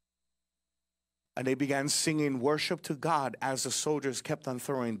children. And they began singing worship to God as the soldiers kept on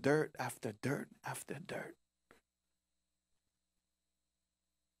throwing dirt after dirt after dirt.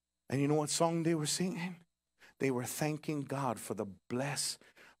 And you know what song they were singing? They were thanking God for the blessed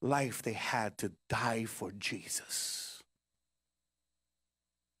life they had to die for Jesus.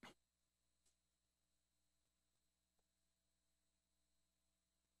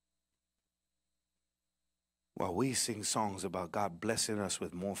 While we sing songs about God blessing us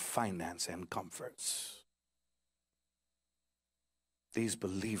with more finance and comforts, these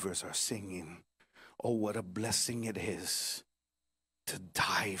believers are singing, oh, what a blessing it is to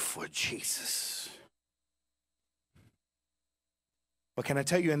die for Jesus. But can I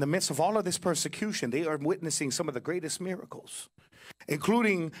tell you, in the midst of all of this persecution, they are witnessing some of the greatest miracles,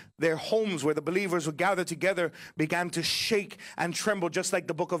 including their homes where the believers were gathered together began to shake and tremble, just like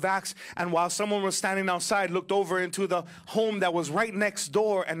the book of Acts. And while someone was standing outside, looked over into the home that was right next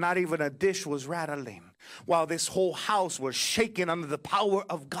door, and not even a dish was rattling, while this whole house was shaking under the power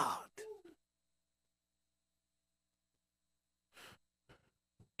of God.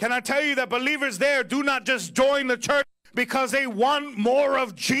 Can I tell you that believers there do not just join the church because they want more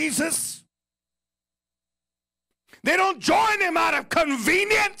of Jesus? They don't join him out of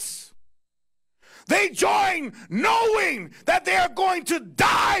convenience. They join knowing that they are going to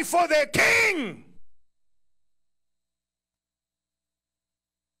die for their king.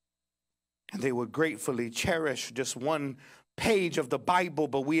 And they would gratefully cherish just one page of the Bible,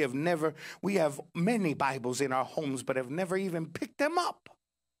 but we have many Bibles in our homes, but have never even picked them up.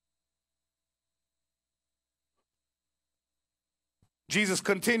 Jesus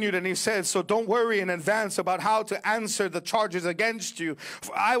continued and he said, so don't worry in advance about how to answer the charges against you.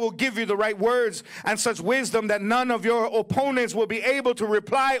 For I will give you the right words and such wisdom that none of your opponents will be able to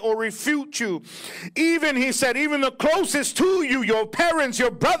reply or refute you. Even, he said, even the closest to you, your parents, your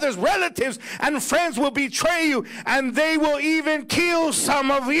brothers, relatives, and friends will betray you, and they will even kill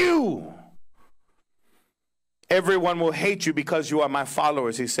some of you. Everyone will hate you because you are my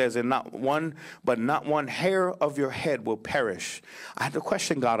followers, he says, and not one hair of your head will perish. I had to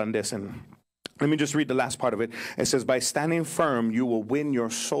question God on this, and let me just read the last part of it. It says, by standing firm, you will win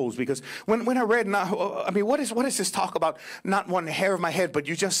your souls. Because when I read, what is this talk about? Not one hair of my head, but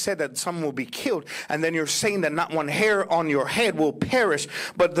you just said that some will be killed. And then you're saying that not one hair on your head will perish.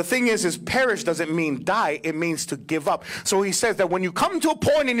 But the thing is perish doesn't mean die. It means to give up. So he says that when you come to a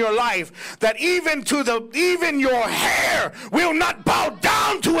point in your life that even your hair will not bow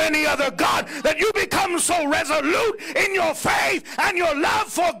down to any other God, that you become so resolute in your faith and your love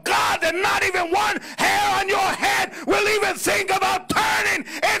for God that not even one hair on your head will even think about turning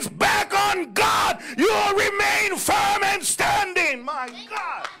its back on God. You will remain firm and standing. My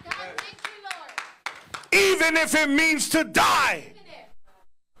God. Even if it means to die.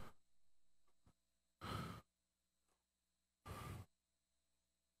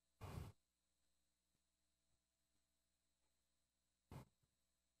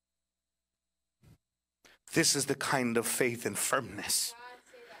 This is the kind of faith and firmness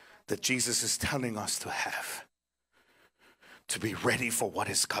that Jesus is telling us to have, to be ready for what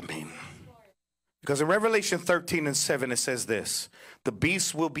is coming. Because in Revelation 13:7 it says this, the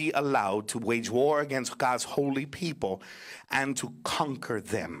beast will be allowed to wage war against God's holy people and to conquer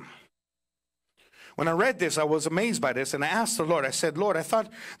them. When I read this, I was amazed by this, and I asked the Lord, I said, Lord, I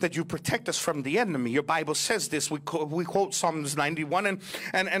thought that you protect us from the enemy. Your Bible says this. We quote Psalms 91,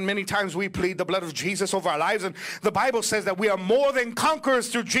 and many times we plead the blood of Jesus over our lives, and the Bible says that we are more than conquerors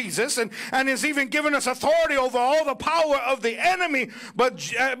through Jesus, and has even given us authority over all the power of the enemy, but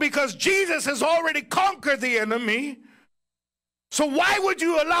because Jesus has already conquered the enemy, so why would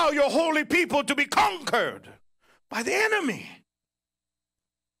you allow your holy people to be conquered by the enemy?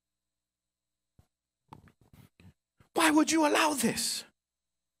 Why would you allow this?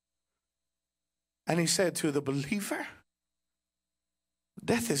 And he said to the believer,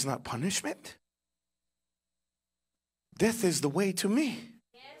 death is not punishment. Death is the way to me.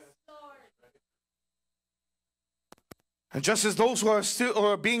 Yes, Lord. And just as those who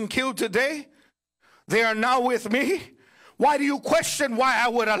are being killed today, they are now with me. Why do you question why I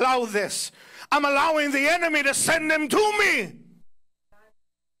would allow this? I'm allowing the enemy to send them to me.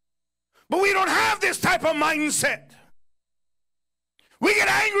 But we don't have this type of mindset. We get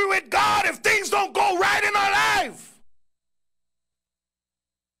angry with God if things don't go right in our life.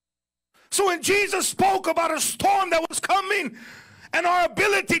 So when Jesus spoke about a storm that was coming and our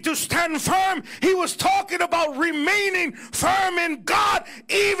ability to stand firm, he was talking about remaining firm in God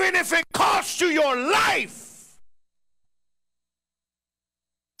even if it costs you your life.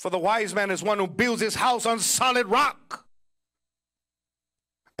 For the wise man is one who builds his house on solid rock.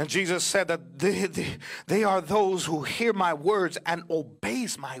 And Jesus said that they are those who hear my words and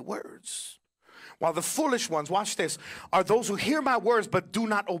obeys my words. While the foolish ones, watch this, are those who hear my words but do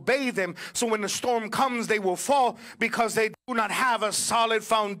not obey them. So when the storm comes, they will fall because they do not have a solid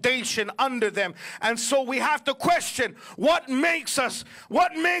foundation under them. And so we have to question what makes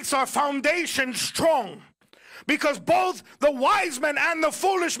our foundation strong. Because both the wise men and the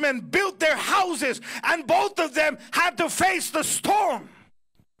foolish men built their houses, and both of them had to face the storm.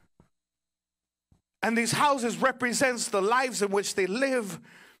 And these houses represents the lives in which they live.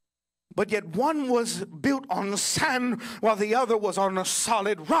 But yet one was built on sand while the other was on a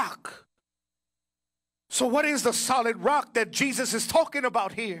solid rock. So what is the solid rock that Jesus is talking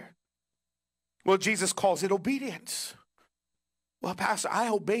about here? Well, Jesus calls it obedience. Well, Pastor, I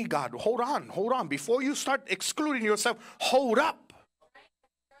obey God. Hold on. Before you start excluding yourself, hold up.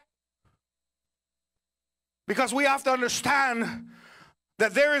 Because we have to understand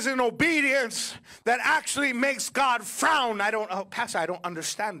that there is an obedience that actually makes God frown. Pastor, I don't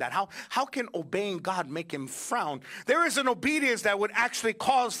understand that. How can obeying God make him frown? There is an obedience that would actually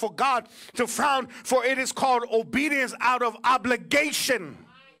cause for God to frown, for it is called obedience out of obligation.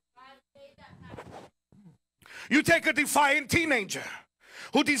 You take a defiant teenager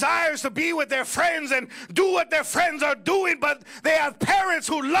who desires to be with their friends and do what their friends are doing, but they have parents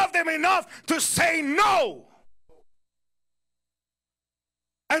who love them enough to say no.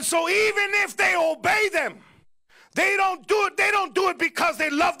 And so even if they obey them, they don't do it because they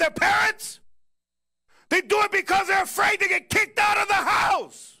love their parents. They do it because they're afraid to get kicked out of the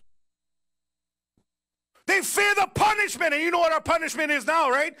house. They fear the punishment. And you know what our punishment is now,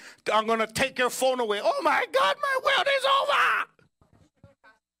 right? I'm going to take your phone away. Oh my God, my world is over.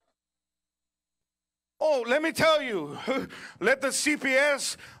 Oh, let me tell you, let the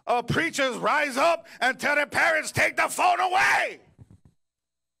CPS preachers rise up and tell their parents, take the phone away.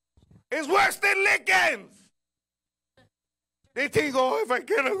 It's worse than lickings. They think, oh, if I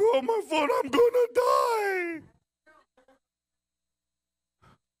cannot go on my phone, I'm going to die.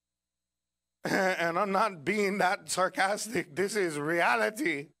 And I'm not being that sarcastic. This is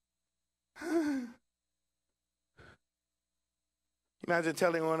reality. Imagine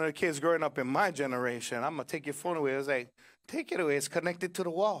telling one of the kids growing up in my generation, I'm going to take your phone away. It's like, take it away. It's connected to the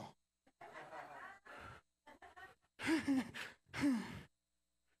wall.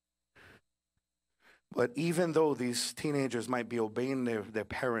 But even though these teenagers might be obeying their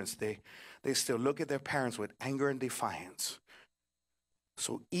parents, they still look at their parents with anger and defiance.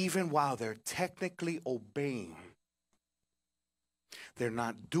 So even while they're technically obeying, they're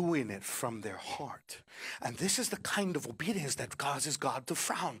not doing it from their heart. And this is the kind of obedience that causes God to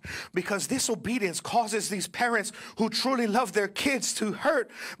frown. Because this obedience causes these parents who truly love their kids to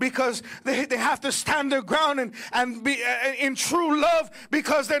hurt. Because they have to stand their ground and be in true love.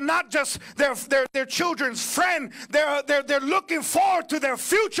 Because they're not just their children's friend. They're looking forward to their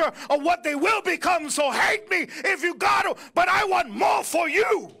future of what they will become. So hate me if you got to. But I want more for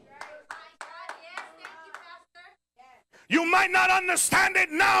you. You might not understand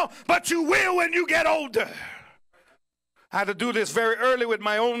it now, but you will when you get older. I had to do this very early with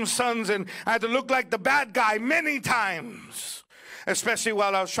my own sons, and I had to look like the bad guy many times, especially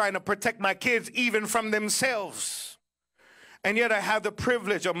while I was trying to protect my kids even from themselves. And yet I have the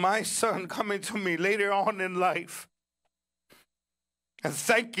privilege of my son coming to me later on in life and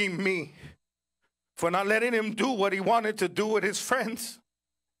thanking me for not letting him do what he wanted to do with his friends.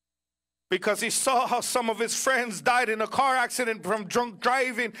 Because he saw how some of his friends died in a car accident from drunk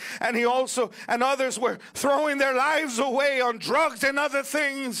driving. And and others were throwing their lives away on drugs and other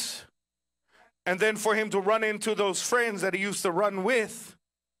things. And then for him to run into those friends that he used to run with.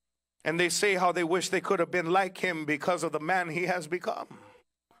 And they say how they wish they could have been like him because of the man he has become.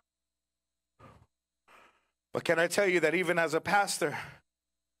 But can I tell you that even as a pastor,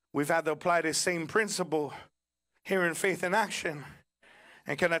 we've had to apply this same principle here in Faith in Action.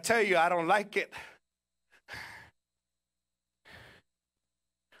 And can I tell you, I don't like it.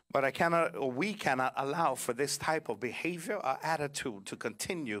 But we cannot allow for this type of behavior or attitude to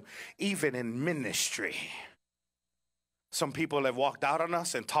continue even in ministry. Some people have walked out on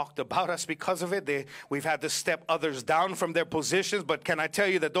us and talked about us because of it. We've had to step others down from their positions. But can I tell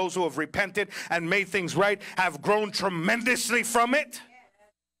you that those who have repented and made things right have grown tremendously from it?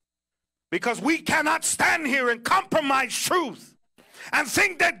 Because we cannot stand here and compromise truth and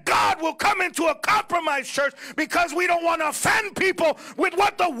think that God will come into a compromised church because we don't want to offend people with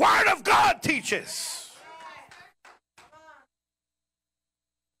what the Word of God teaches.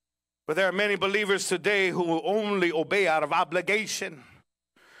 But there are many believers today who will only obey out of obligation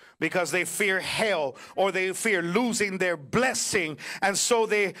because they fear hell or they fear losing their blessing. And so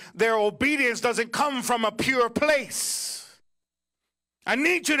their obedience doesn't come from a pure place. I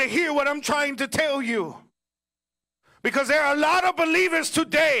need you to hear what I'm trying to tell you. Because there are a lot of believers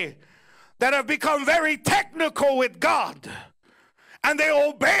today that have become very technical with God. And they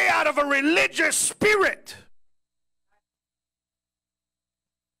obey out of a religious spirit.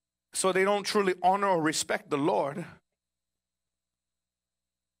 So they don't truly honor or respect the Lord.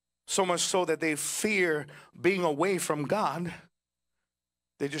 So much so that they fear being away from God.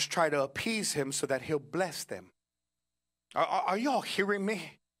 They just try to appease him so that he'll bless them. Are y'all hearing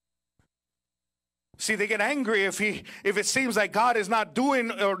me? See, they get angry if it seems like God is not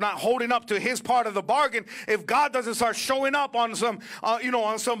doing or not holding up to his part of the bargain. If God doesn't start showing up on some,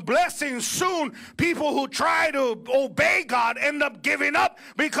 on some blessings soon, people who try to obey God end up giving up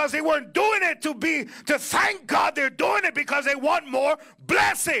because they weren't doing it to thank God. They're doing it because they want more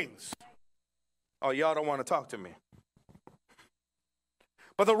blessings. Oh, y'all don't want to talk to me.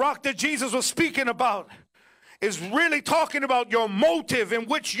 But the rock that Jesus was speaking about is really talking about your motive in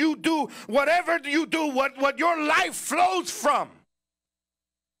which you do whatever you do, what your life flows from.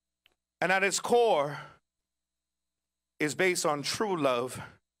 And at its core is based on true love.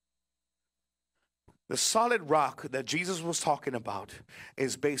 The solid rock that Jesus was talking about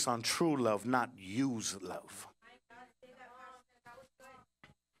is based on true love, not used love.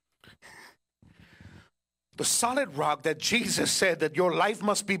 The solid rock that Jesus said that your life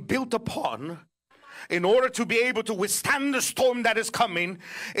must be built upon in order to be able to withstand the storm that is coming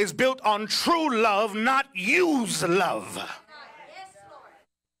is built on true love, not used love.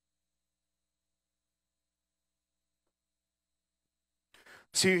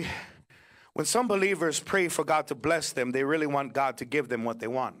 See, when some believers pray for God to bless them, they really want God to give them what they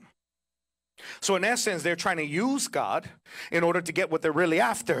want. So in essence, they're trying to use God in order to get what they're really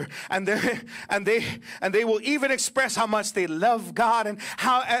after, and they will even express how much they love God and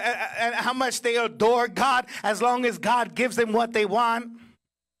how much they adore God as long as God gives them what they want.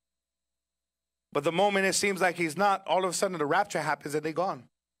 But the moment it seems like He's not, all of a sudden the rapture happens and they're gone.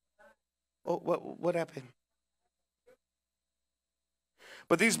 Oh, what happened?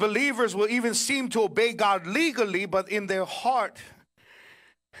 But these believers will even seem to obey God legally, but in their heart.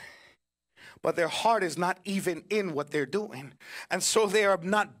 But their heart is not even in what they're doing. And so they are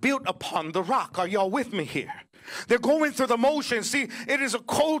not built upon the rock. Are y'all with me here? They're going through the motions. See, it is a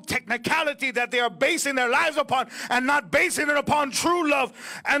cold technicality that they are basing their lives upon and not basing it upon true love.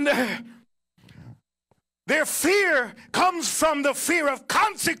 And their fear comes from the fear of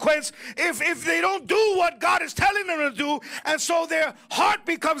consequence if they don't do what God is telling them to do. And so their heart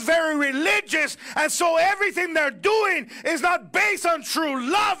becomes very religious. And so everything they're doing is not based on true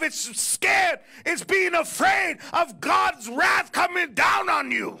love. It's scared. It's being afraid of God's wrath coming down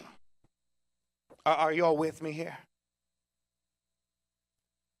on you. Are y'all with me here?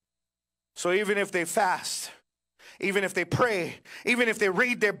 So even if they fast, even if they pray, even if they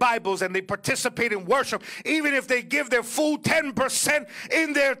read their Bibles and they participate in worship, even if they give their full 10%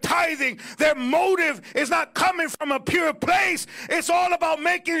 in their tithing, their motive is not coming from a pure place. It's all about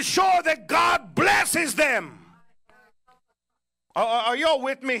making sure that God blesses them. Are y'all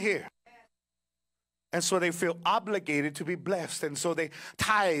with me here? And so they feel obligated to be blessed. And so they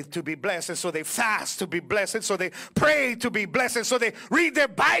tithe to be blessed. And so they fast to be blessed. And so they pray to be blessed. And so they read their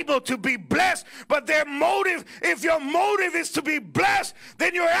Bible to be blessed. But their motive, if your motive is to be blessed,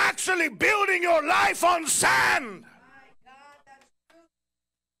 then you're actually building your life on sand.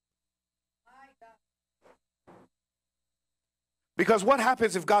 Because what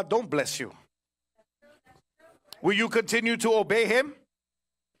happens if God don't bless you? Will you continue to obey Him?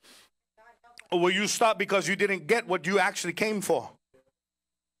 Or will you stop because you didn't get what you actually came for?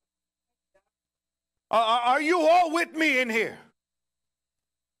 Are you all with me in here?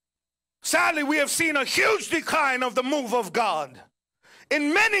 Sadly, we have seen a huge decline of the move of God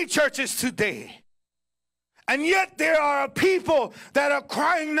in many churches today. And yet there are people that are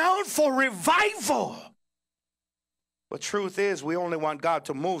crying out for revival. But truth is, we only want God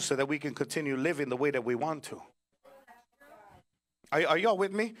to move so that we can continue living the way that we want to. Are y'all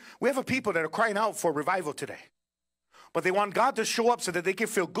with me? We have a people that are crying out for revival today. But they want God to show up so that they can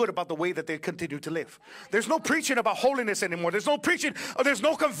feel good about the way that they continue to live. There's no preaching about holiness anymore. There's no preaching, or there's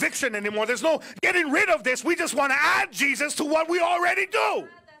no conviction anymore. There's no getting rid of this. We just want to add Jesus to what we already do.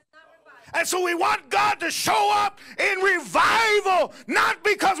 And so we want God to show up in revival, not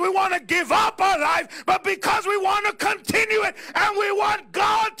because we want to give up our life, but because we want to continue it, and we want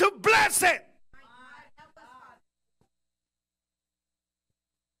God to bless it.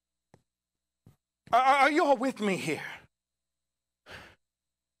 Are you all with me here?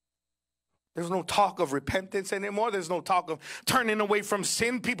 There's no talk of repentance anymore. There's no talk of turning away from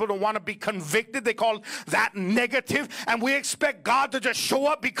sin. People don't want to be convicted. They call that negative. And we expect God to just show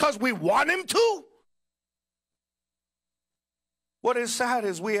up because we want Him to. What is sad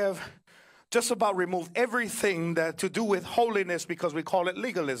is we have just about removed everything that to do with holiness because we call it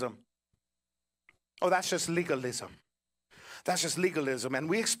legalism. Oh, that's just legalism. That's just legalism. And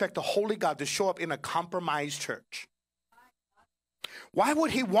we expect a holy God to show up in a compromised church. Why would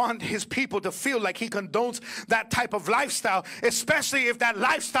He want His people to feel like He condones that type of lifestyle, especially if that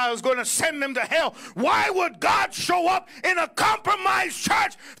lifestyle is going to send them to hell? Why would God show up in a compromised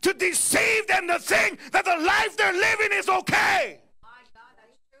church to deceive them to think that the life they're living is okay?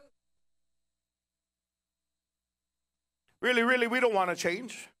 Really, we don't want to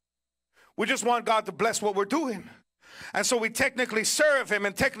change. We just want God to bless what we're doing. And so we technically serve Him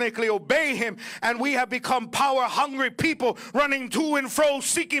and technically obey Him. And we have become power-hungry people running to and fro,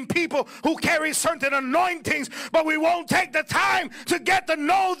 seeking people who carry certain anointings. But we won't take the time to get to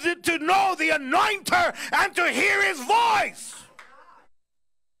know the anointer and to hear His voice.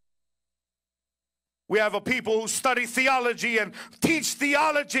 We have a people who study theology and teach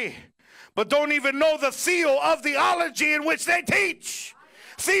theology, but don't even know the theo of theology in which they teach.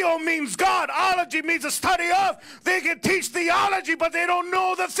 Theo means God. Ology means the study of. They can teach theology, but they don't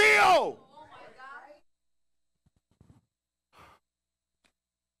know the theo.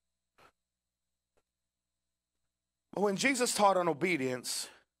 But when Jesus taught on obedience,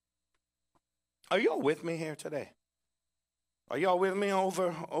 are y'all with me here today? Are y'all with me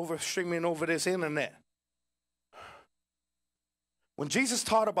over streaming over this internet? When Jesus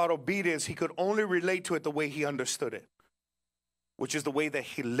taught about obedience, He could only relate to it the way He understood it. which is the way that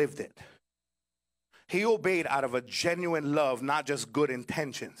he lived it. He obeyed out of a genuine love, not just good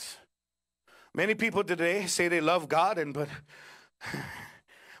intentions. Many people today say they love God,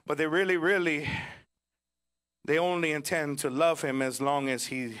 but they really, they only intend to love him as long as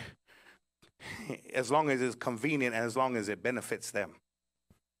it's convenient and as long as it benefits them.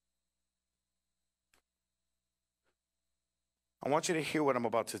 I want you to hear what I'm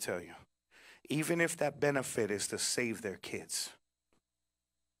about to tell you. Even if that benefit is to save their kids.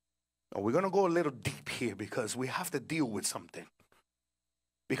 Now, we're going to go a little deep here because we have to deal with something.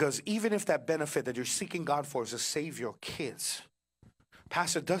 Because even if that benefit that you're seeking God for is to save your kids,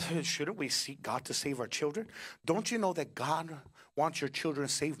 Pastor, shouldn't we seek God to save our children? Don't you know that God wants your children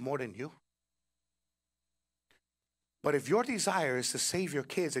saved more than you? But if your desire is to save your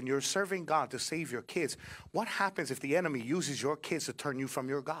kids and you're serving God to save your kids, what happens if the enemy uses your kids to turn you from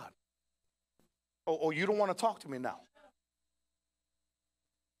your God? Oh, you don't want to talk to me now.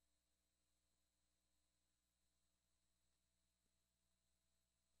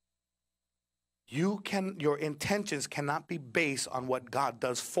 Your intentions cannot be based on what God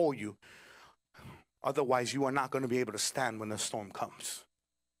does for you. Otherwise, you are not going to be able to stand when the storm comes.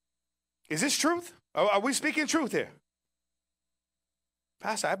 Is this truth? Are we speaking truth here?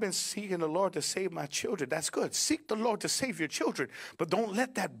 Pastor, I've been seeking the Lord to save my children. That's good. Seek the Lord to save your children, but don't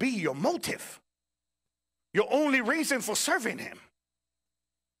let that be your motive. Your only reason for serving him.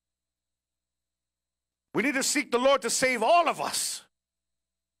 We need to seek the Lord to save all of us.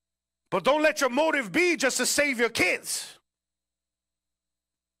 But don't let your motive be just to save your kids.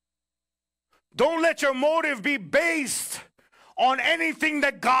 Don't let your motive be based on anything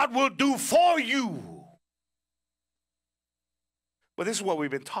that God will do for you. But this is what we've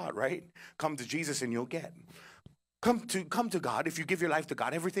been taught, right? Come to Jesus and you'll get. Come to God. If you give your life to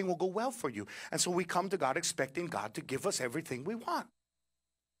God, everything will go well for you. And so we come to God expecting God to give us everything we want.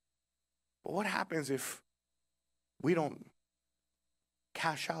 But what happens if we don't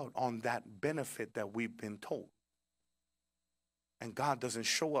cash out on that benefit that we've been told? And God doesn't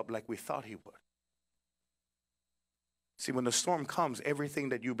show up like we thought he would. See, when the storm comes, everything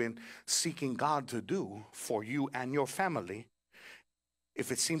that you've been seeking God to do for you and your family,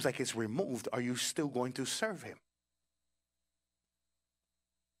 if it seems like it's removed, are you still going to serve him?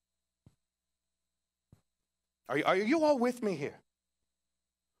 Are you all with me here?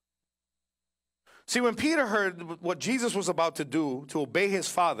 See, when Peter heard what Jesus was about to do, to obey his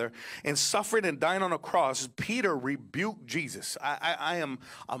Father, and suffering and dying on a cross, Peter rebuked Jesus. I am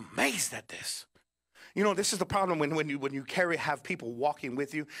amazed at this. You know, this is the problem when you have people walking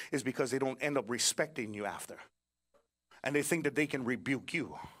with you, is because they don't end up respecting you after. And they think that they can rebuke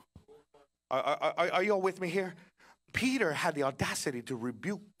you. Are you all with me here? Peter had the audacity to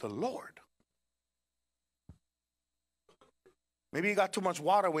rebuke the Lord. Maybe he got too much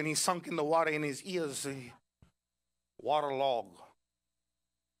water when he sunk in the water in his ears. Waterlogged.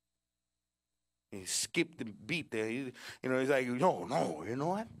 He skipped the beat there. He's like, no, you know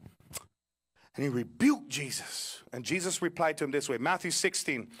what? And he rebuked Jesus. And Jesus replied to him this way. Matthew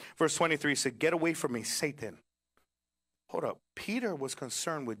 16, verse 23 said, "Get away from me, Satan." Hold up. Peter was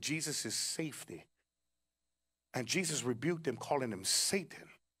concerned with Jesus' safety. And Jesus rebuked him, calling him Satan.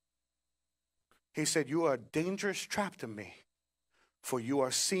 He said, "You are a dangerous trap to me. For you are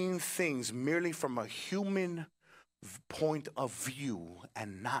seeing things merely from a human point of view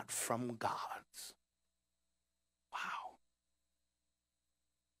and not from God's." Wow.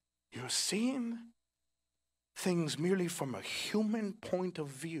 You're seeing things merely from a human point of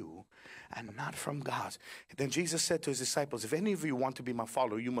view and not from God's. Then Jesus said to his disciples, "If any of you want to be my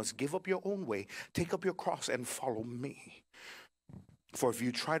follower, you must give up your own way, take up your cross, and follow me. For if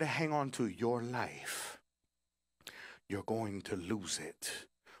you try to hang on to your life, you're going to lose it."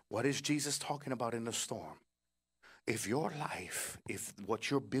 What is Jesus talking about in the storm? If what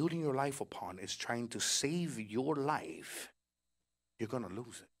you're building your life upon is trying to save your life, you're going to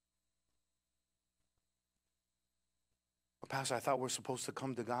lose it. Well, Pastor, I thought we're supposed to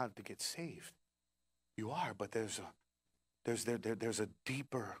come to God to get saved. You are, but there's a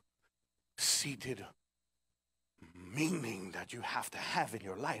deeper seated meaning that you have to have in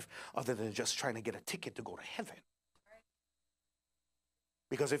your life other than just trying to get a ticket to go to heaven.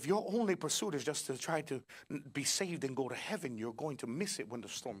 Because if your only pursuit is just to try to be saved and go to heaven, you're going to miss it when the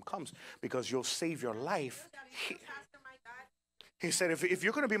storm comes, because you'll save your life. He said, if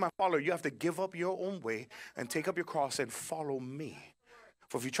you're going to be my follower, you have to give up your own way and take up your cross and follow me.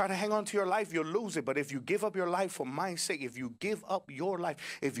 For if you try to hang on to your life, you'll lose it. But if you give up your life for my sake, if you give up your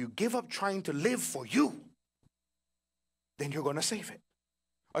life, if you give up trying to live for you, then you're going to save it.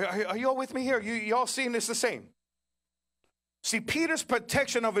 Are you all with me here? You all seeing this the same? See, Peter's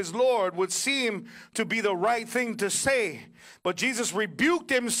protection of his Lord would seem to be the right thing to say, but Jesus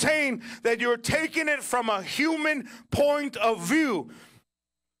rebuked him, saying that you're taking it from a human point of view.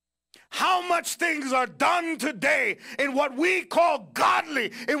 How much things are done today in what we call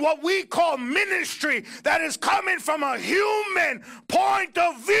godly, in what we call ministry, that is coming from a human point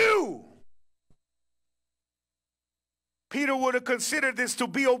of view. Peter would have considered this to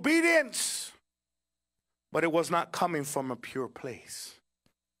be obedience, but it was not coming from a pure place.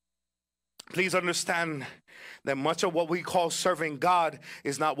 Please understand that much of what we call serving God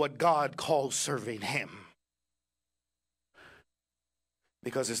is not what God calls serving him,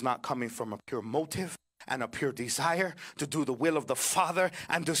 because it's not coming from a pure motive and a pure desire to do the will of the Father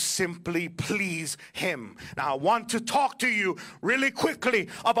and to simply please him. Now I want to talk to you really quickly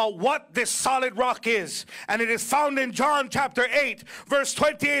about what this solid rock is, and it is found in John chapter 8 verse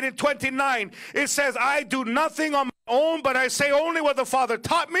 28 and 29. It says, I do nothing on my own, but I say only what the Father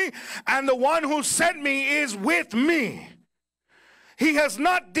taught me, and the one who sent me is with me. He has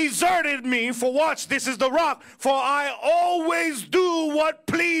not deserted me, for watch, this is the rock, for I always do what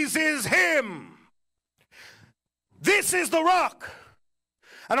pleases him. This is the rock.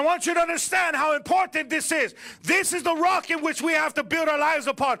 And I want you to understand how important this is. This is the rock in which we have to build our lives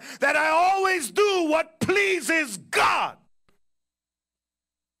upon, that I always do what pleases God.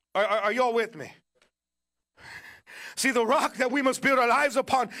 Are y'all with me? See, the rock that we must build our lives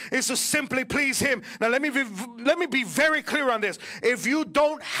upon is to simply please him. Now, let me be very clear on this. If you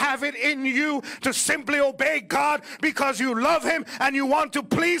don't have it in you to simply obey God because you love him and you want to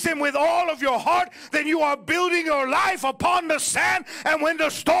please him with all of your heart, then you are building your life upon the sand, and when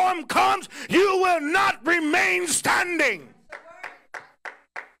the storm comes, you will not remain standing.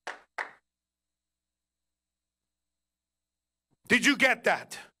 Did you get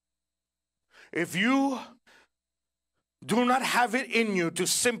that? If you do not have it in you to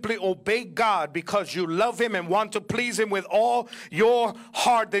simply obey God because you love him and want to please him with all your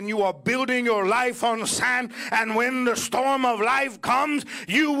heart, then you are building your life on sand, and when the storm of life comes,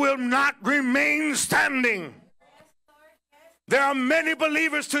 you will not remain standing. There are many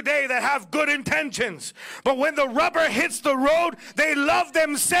believers today that have good intentions, but when the rubber hits the road, they love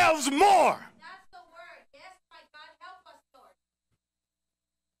themselves more.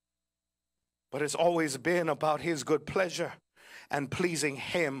 But it's always been about his good pleasure and pleasing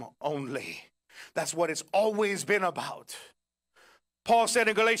him only. That's what it's always been about. Paul said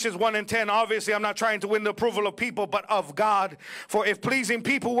in Galatians 1 and 10, obviously I'm not trying to win the approval of people, but of God. For if pleasing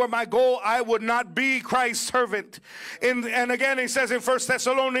people were my goal, I would not be Christ's servant. And again, he says in 1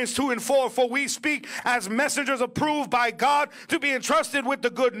 Thessalonians 2 and 4, for we speak as messengers approved by God to be entrusted with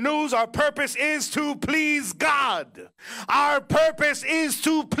the good news. Our purpose is to please God. Our purpose is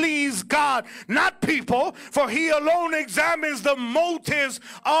to please God, not people, for he alone examines the motives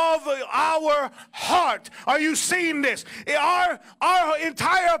of our heart. Are you seeing this? Our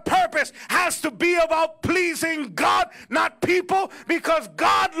entire purpose has to be about pleasing God, not people, because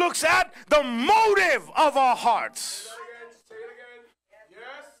God looks at the motive of our hearts.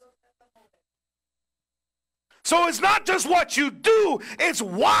 So it's not just what you do, it's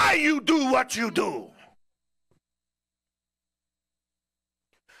why you do what you do.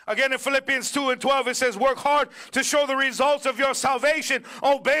 Again, in Philippians 2 and 12, it says, work hard to show the results of your salvation,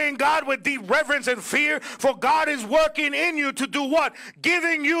 obeying God with deep reverence and fear, for God is working in you to do what?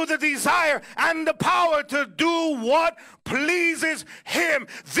 Giving you the desire and the power to do what pleases him.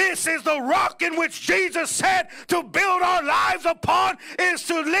 This is the rock in which Jesus said to build our lives upon, is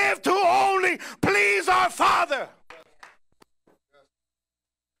to live to only please our Father.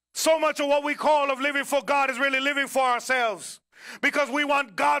 So much of what we call of living for God is really living for ourselves, because we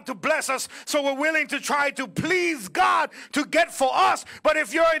want God to bless us, so we're willing to try to please God to get for us. But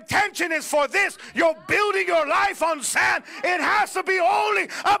if your intention is for this, you're building your life on sand. It has to be only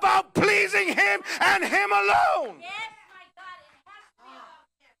about pleasing him and him alone. Yes, my God, it has to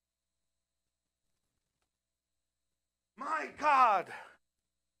be about him. My God.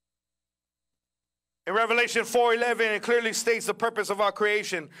 In Revelation 4:11, it clearly states the purpose of our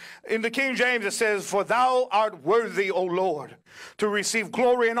creation. In the King James, it says, for thou art worthy, O Lord, to receive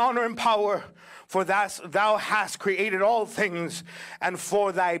glory and honor and power, for thou hast created all things, and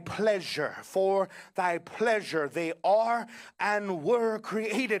for thy pleasure they are and were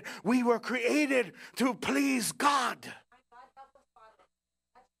created. We were created to please God.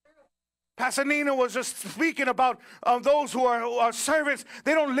 Pastor Nina was just speaking about those who are servants.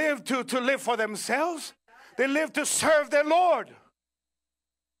 They don't live to live for themselves. They live to serve their Lord.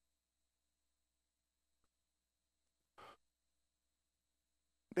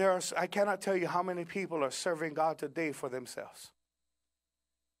 I cannot tell you how many people are serving God today for themselves.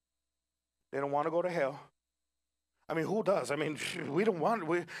 They don't want to go to hell. I mean, who does? I mean, we don't want,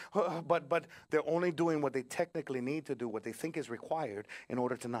 but they're only doing what they technically need to do, what they think is required in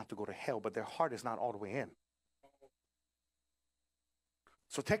order to not to go to hell, but their heart is not all the way in.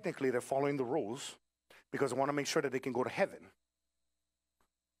 So technically, they're following the rules because they want to make sure that they can go to heaven.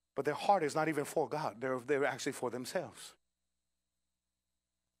 But their heart is not even for God. They're actually for themselves.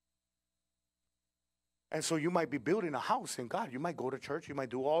 And so you might be building a house in God. You might go to church. You might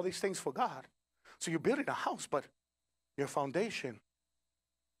do all these things for God. So you're building a house, but your foundation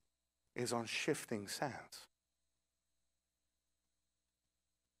is on shifting sands.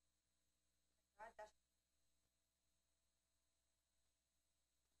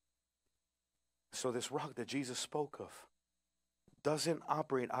 So this rock that Jesus spoke of doesn't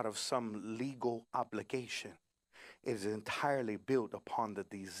operate out of some legal obligation. It is entirely built upon the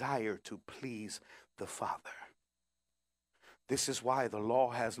desire to please the Father. This is why the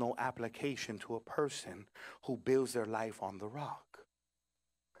law has no application to a person who builds their life on the rock.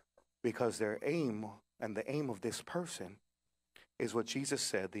 Because their aim, and the aim of this person, is what Jesus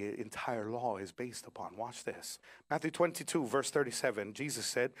said the entire law is based upon. Watch this. Matthew 22, verse 37. Jesus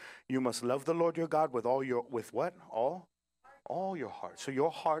said, you must love the Lord your God with all your, with what? All your heart. So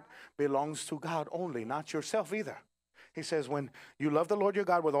your heart belongs to God only, not yourself either. He says, when you love the Lord your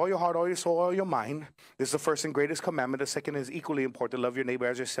God with all your heart, all your soul, all your mind, this is the first and greatest commandment. The second is equally important, love your neighbor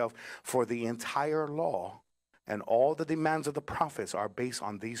as yourself. For the entire law and all the demands of the prophets are based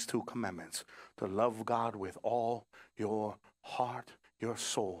on these two commandments. To love God with all your heart, your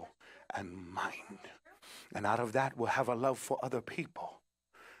soul, and mind. And out of that, we'll have a love for other people.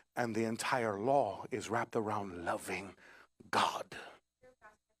 And the entire law is wrapped around loving God.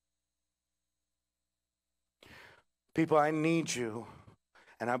 People, I need you,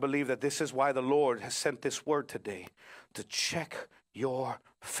 and I believe that this is why the Lord has sent this word today, to check your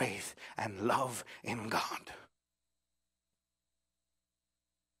faith and love in God.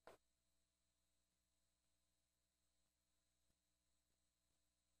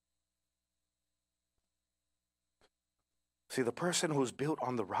 See, the person who's built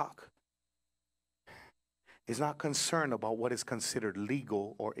on the rock is not concerned about what is considered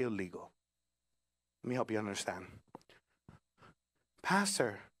legal or illegal. Let me help you understand.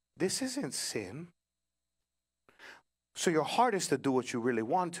 Pastor, this isn't sin. So your heart is to do what you really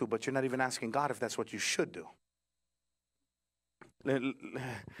want to, but you're not even asking God if that's what you should do.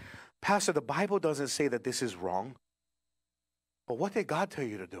 Pastor, the Bible doesn't say that this is wrong. But what did God tell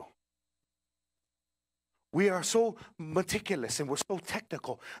you to do? We are so meticulous and we're so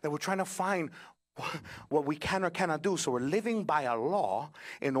technical that we're trying to find what we can or cannot do. So we're living by a law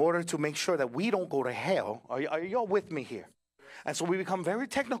in order to make sure that we don't go to hell. Are you all with me here? And so we become very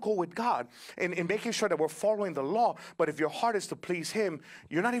technical with God in making sure that we're following the law. But if your heart is to please Him,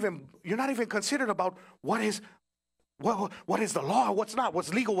 you're not even considered about what is the law, what's not,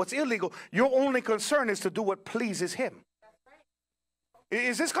 what's legal, what's illegal. Your only concern is to do what pleases Him.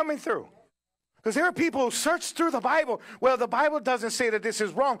 Is this coming through? Because there are people who search through the Bible. Well, the Bible doesn't say that this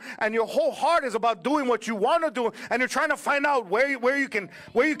is wrong, and your whole heart is about doing what you want to do, and you're trying to find out where you can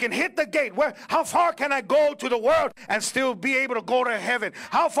hit the gate. How far can I go to the world and still be able to go to heaven?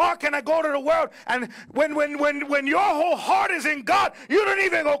 How far can I go to the world? And when your whole heart is in God, you don't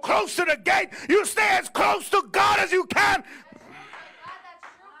even go close to the gate. You stay as close to God as you can.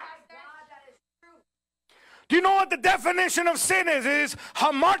 Do you know what the definition of sin is? It is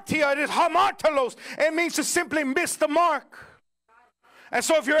hamartia, it is hamartalos. It means to simply miss the mark. And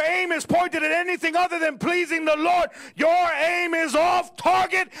so if your aim is pointed at anything other than pleasing the Lord, your aim is off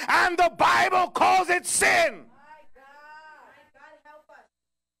target, and the Bible calls it sin.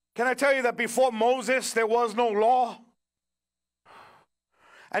 Can I tell you that before Moses, there was no law?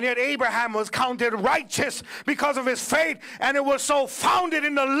 And yet Abraham was counted righteous because of his faith, and it was so founded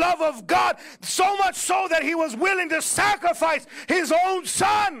in the love of God, so much so that he was willing to sacrifice his own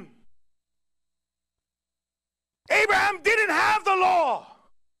son. Abraham didn't have the law.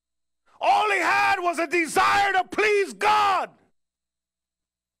 All he had was a desire to please God.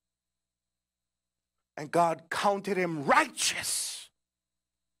 And God counted him righteous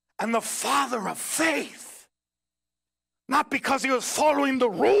and the father of faith. Not because he was following the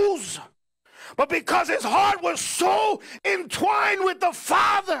rules, but because his heart was so entwined with the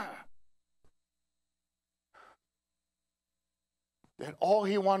Father that all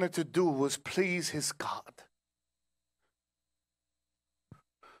he wanted to do was please his God.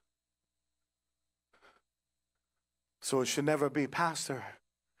 So it should never be, Pastor,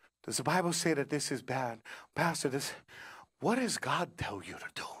 does the Bible say that this is bad? Pastor, what does God tell you to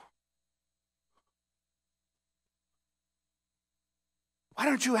do? Why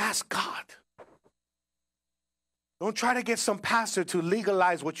don't you ask God? Don't try to get some pastor to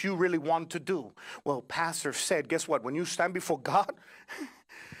legalize what you really want to do. Well, pastor said, guess what? When you stand before God,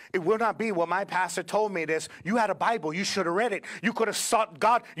 it will not be, well, my pastor told me this. You had a Bible. You should have read it. You could have sought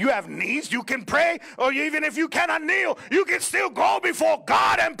God. You have knees. You can pray. Or even if you cannot kneel, you can still go before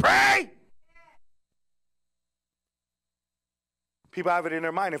God and pray. People have it in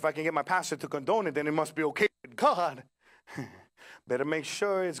their mind, if I can get my pastor to condone it, then it must be okay with God. Better make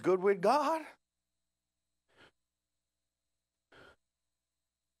sure it's good with God.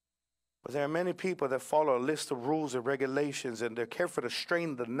 But there are many people that follow a list of rules and regulations, and they're careful to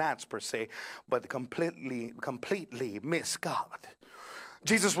strain the gnats per se, but completely miss God.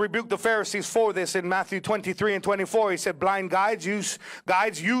 Jesus rebuked the Pharisees for this in Matthew 23 and 24. He said, blind guides,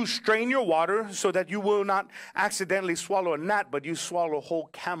 you strain your water so that you will not accidentally swallow a gnat, but you swallow whole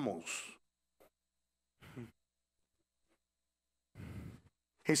camels.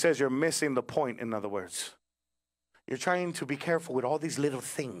 He says you're missing the point, in other words. You're trying to be careful with all these little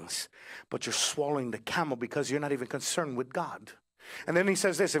things, but you're swallowing the camel because you're not even concerned with God. And then he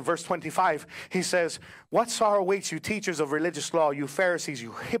says this in verse 25. He says, what sorrow awaits you, teachers of religious law, you Pharisees,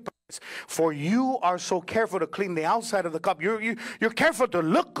 you hypocrites, for you are so careful to clean the outside of the cup. You're careful to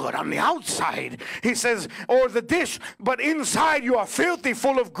look good on the outside. He says, or the dish, but inside you are filthy,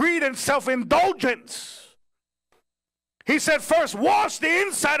 full of greed and self-indulgence. He said, first wash the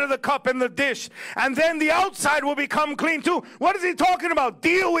inside of the cup and the dish, and then the outside will become clean too. What is he talking about?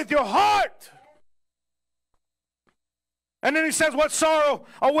 Deal with your heart. And then he says, what sorrow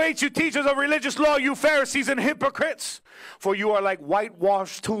awaits you, teachers of religious law, you Pharisees and hypocrites? For you are like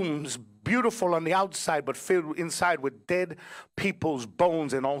whitewashed tombs, beautiful on the outside, but filled inside with dead people's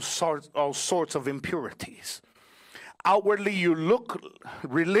bones and all sorts of impurities. Outwardly you look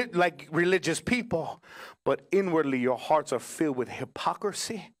like religious people, but inwardly your hearts are filled with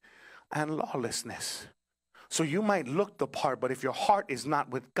hypocrisy and lawlessness. So you might look the part, but if your heart is not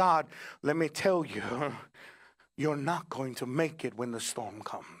with God, let me tell you, you're not going to make it when the storm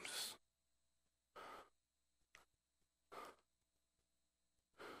comes.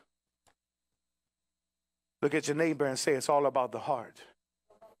 Look at your neighbor and say, it's all about the heart.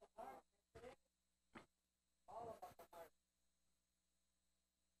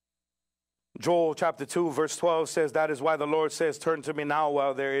 Joel chapter 2 verse 12 says, that is why the Lord says, turn to me now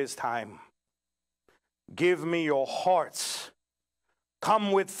while there is time. Give me your hearts.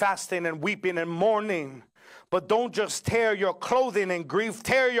 Come with fasting and weeping and mourning. But don't just tear your clothing in grief.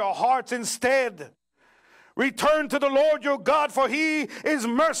 Tear your hearts instead. Return to the Lord your God, for he is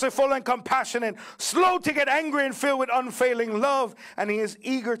merciful and compassionate, slow to get angry and filled with unfailing love, and he is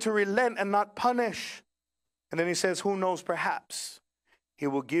eager to relent and not punish. And then he says, who knows, perhaps he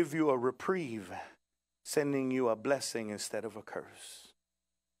will give you a reprieve, sending you a blessing instead of a curse.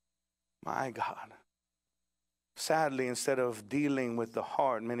 My God. Sadly, instead of dealing with the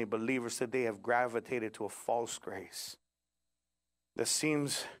heart, many believers today have gravitated to a false grace that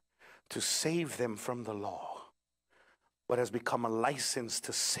seems to save them from the law, but has become a license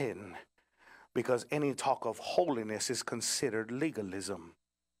to sin, because any talk of holiness is considered legalism.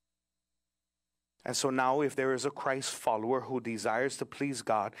 And so now if there is a Christ follower who desires to please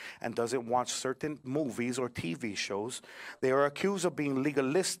God and doesn't watch certain movies or TV shows, they are accused of being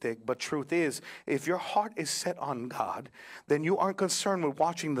legalistic. But truth is, if your heart is set on God, then you aren't concerned with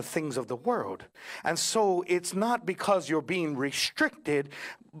watching the things of the world. And so it's not because you're being restricted,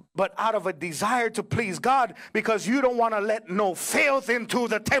 but out of a desire to please God, because you don't want to let no filth into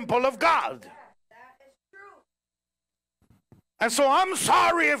the temple of God. And so I'm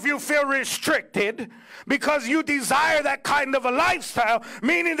sorry if you feel restricted because you desire that kind of a lifestyle,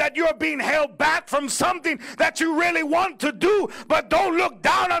 meaning that you're being held back from something that you really want to do. But don't look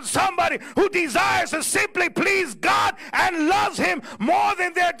down on somebody who desires to simply please God and loves him more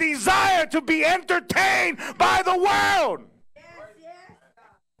than their desire to be entertained by the world.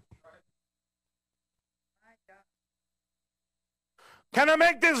 Can I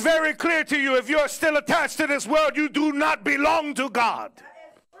make this very clear to you? If you're still attached to this world, you do not belong to God.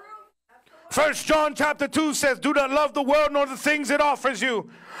 1 John chapter 2 says, do not love the world nor the things it offers you.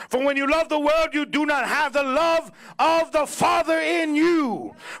 For when you love the world, you do not have the love of the Father in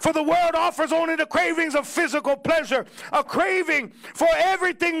you. For the world offers only the cravings of physical pleasure, a craving for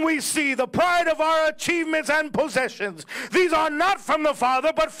everything we see, the pride of our achievements and possessions. These are not from the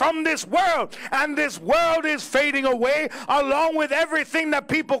Father, but from this world. And this world is fading away along with everything that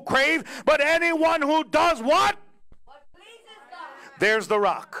people crave. But anyone who does what? What pleases God. There's the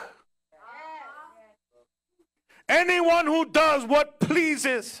rock. Anyone who does what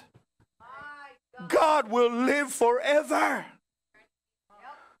pleases God will live forever.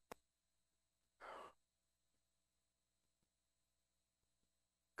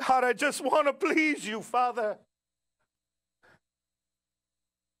 God, I just want to please you, Father.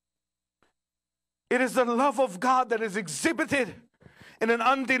 It is the love of God that is exhibited in an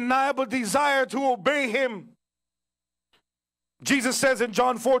undeniable desire to obey him. Jesus says in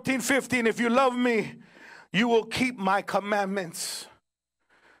John 14:15, if you love me, you will keep my commandments.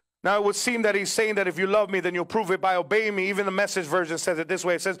 Now it would seem that he's saying that if you love me, then you'll prove it by obeying me. Even the Message version says it this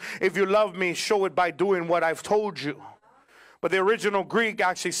way. It says, if you love me, show it by doing what I've told you. But the original Greek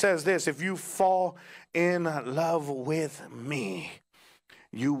actually says this: if you fall in love with me,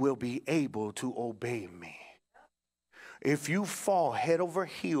 you will be able to obey me. If you fall head over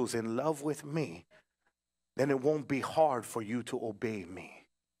heels in love with me, then it won't be hard for you to obey me.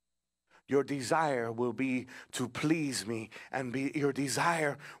 Your desire will be to please me, and your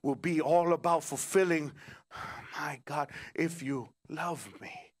desire will be all about fulfilling, my God, if you love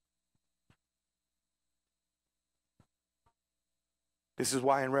me. This is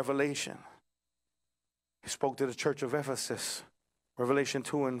why in Revelation, he spoke to the church of Ephesus, Revelation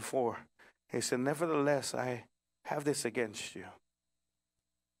 2 and 4. He said, nevertheless, I have this against you.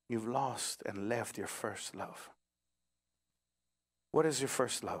 You've lost and left your first love. What is your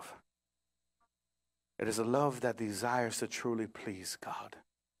first love? It is a love that desires to truly please God.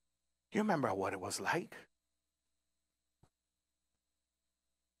 You remember what it was like?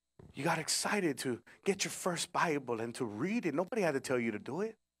 You got excited to get your first Bible and to read it. Nobody had to tell you to do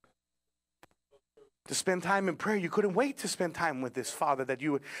it. To spend time in prayer. You couldn't wait to spend time with this Father that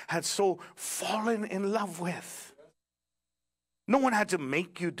you had so fallen in love with. No one had to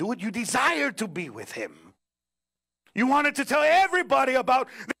make you do it. You desired to be with him. You wanted to tell everybody about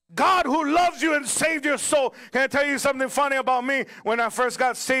God who loves you and saved your soul. Can I tell you something funny about me? When I first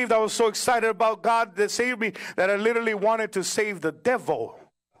got saved, I was so excited about God that saved me that I literally wanted to save the devil.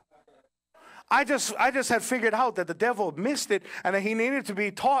 I just had figured out that the devil missed it and that he needed to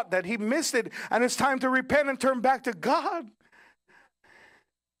be taught that he missed it and it's time to repent and turn back to God.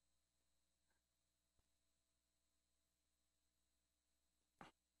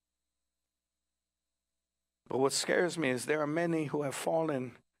 But what scares me is there are many who have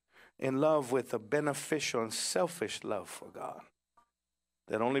fallen in love with a beneficial and selfish love for God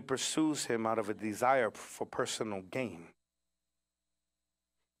that only pursues him out of a desire for personal gain.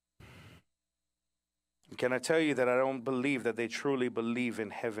 Can I tell you that I don't believe that they truly believe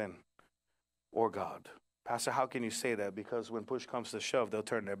in heaven or God? Pastor, how can you say that? Because when push comes to shove, they'll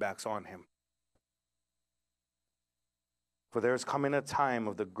turn their backs on him. For there is coming a time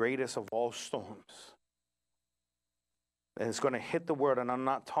of the greatest of all storms. And it's going to hit the world, and I'm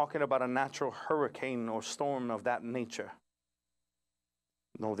not talking about a natural hurricane or storm of that nature.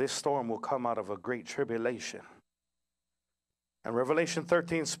 No, this storm will come out of a great tribulation. And Revelation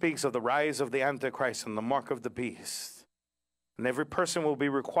 13 speaks of the rise of the Antichrist and the mark of the beast. And every person will be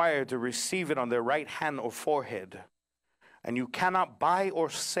required to receive it on their right hand or forehead. And you cannot buy or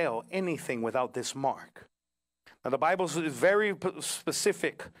sell anything without this mark. Now the Bible is very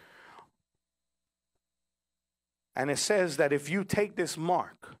specific. And it says that if you take this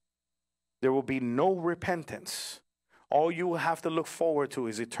mark, there will be no repentance. All you will have to look forward to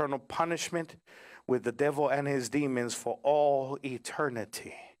is eternal punishment with the devil and his demons for all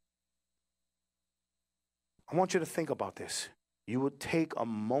eternity. I want you to think about this. You would take a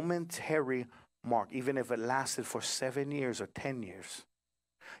momentary mark, even if it lasted for 7 years or 10 years.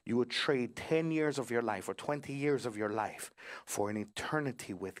 You would trade 10 years of your life or 20 years of your life for an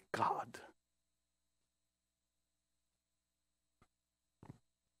eternity with God.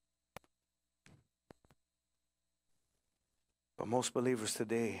 But most believers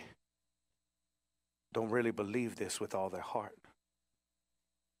today don't really believe this with all their heart.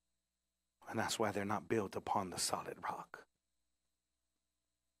 And that's why they're not built upon the solid rock.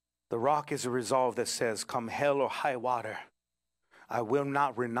 The rock is a resolve that says, come hell or high water, I will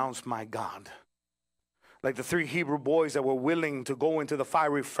not renounce my God. Like the 3 Hebrew boys that were willing to go into the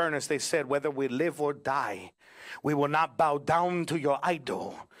fiery furnace, they said, whether we live or die, we will not bow down to your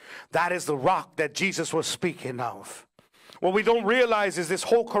idol. That is the rock that Jesus was speaking of. What we don't realize is this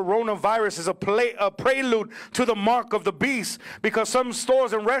whole coronavirus is a prelude to the mark of the beast, because some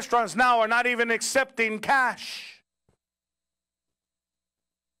stores and restaurants now are not even accepting cash.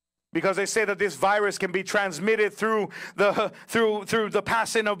 Because they say that this virus can be transmitted through the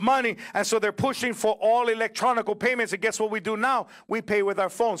passing of money. And so they're pushing for all electronic payments. And guess what we do now? We pay with our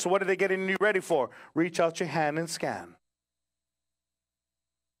phone. So what are they getting you ready for? Reach out your hand and scan.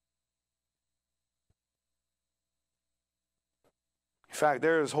 In fact,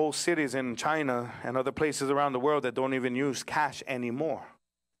 there's whole cities in China and other places around the world that don't even use cash anymore.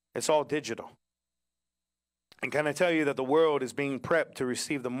 It's all digital. And can I tell you that the world is being prepped to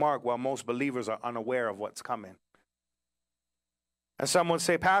receive the mark while most believers are unaware of what's coming? And someone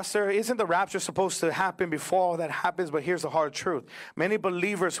say, Pastor, isn't the rapture supposed to happen before all that happens? But here's the hard truth. Many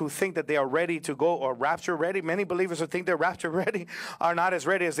believers who think that they are ready to go or rapture ready, many believers who think they're rapture ready are not as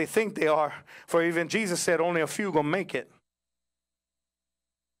ready as they think they are. For even Jesus said only a few gonna make it.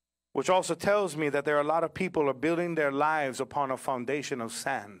 Which also tells me that there are a lot of people who are building their lives upon a foundation of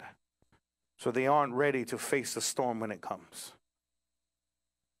sand. So they aren't ready to face the storm when it comes.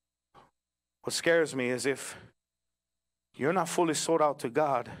 What scares me is if you're not fully sold out to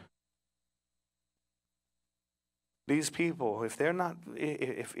God, these people,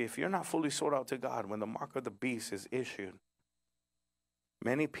 if you're not fully sold out to God when the mark of the beast is issued,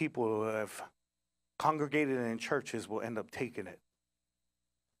 many people who have congregated in churches will end up taking it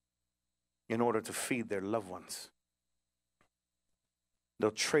in order to feed their loved ones.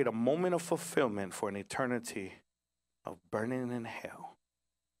 They'll trade a moment of fulfillment for an eternity of burning in hell.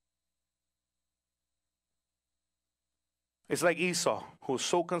 It's like Esau, who was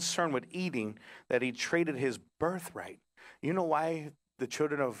so concerned with eating that he traded his birthright. You know why the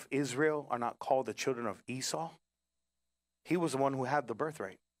children of Israel are not called the children of Esau? He was the one who had the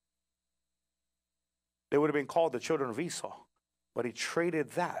birthright. They would have been called the children of Esau, but he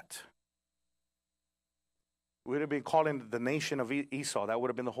traded that. We would have been calling the nation of Esau. That would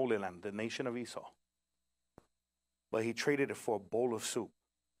have been the Holy Land, the nation of Esau. But he traded it for a bowl of soup.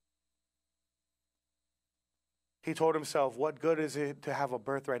 He told himself, what good is it to have a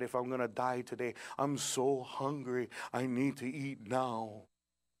birthright if I'm going to die today? I'm so hungry. I need to eat now.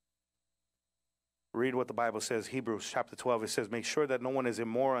 Read what the Bible says, Hebrews chapter 12. It says, make sure that no one is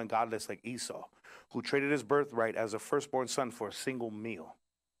immoral and godless like Esau, who traded his birthright as a firstborn son for a single meal.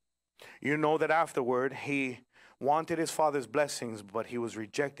 You know that afterward he wanted his father's blessings, but he was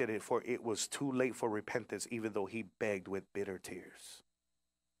rejected it, for it was too late for repentance, even though he begged with bitter tears.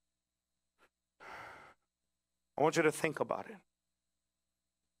 I want you to think about it.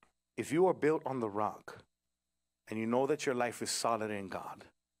 If you are built on the rock and you know that your life is solid in God,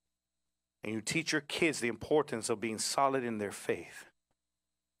 and you teach your kids the importance of being solid in their faith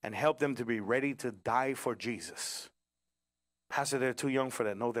and help them to be ready to die for Jesus. Pastor, they're too young for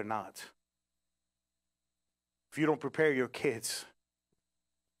that. No, they're not. If you don't prepare your kids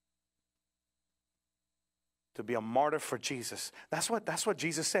to be a martyr for Jesus. That's what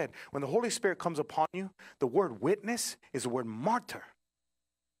Jesus said. When the Holy Spirit comes upon you, the word witness is the word martyr.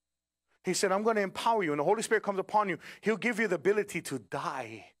 He said, I'm going to empower you. When the Holy Spirit comes upon you, he'll give you the ability to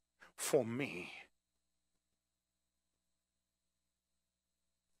die for me.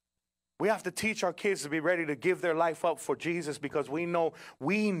 We have to teach our kids to be ready to give their life up for Jesus, because we know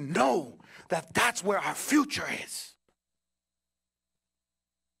that that's where our future is.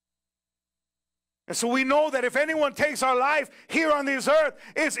 And so we know that if anyone takes our life here on this earth,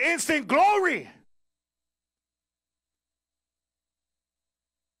 it's instant glory.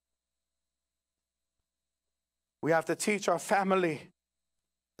 We have to teach our family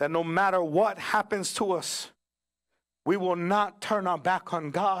that no matter what happens to us, we will not turn our back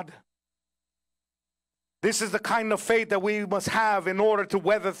on God. This is the kind of faith that we must have in order to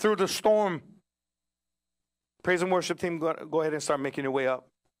weather through the storm. Praise and worship team, go ahead and start making your way up.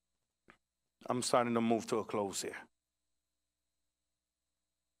 I'm starting to move to a close here.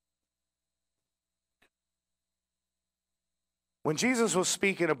 When Jesus was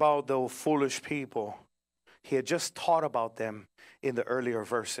speaking about the foolish people, he had just taught about them in the earlier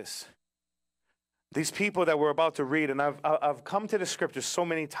verses. These people that we're about to read, and I've come to the scripture so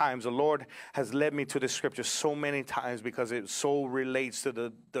many times. The Lord has led me to the scripture so many times because it so relates to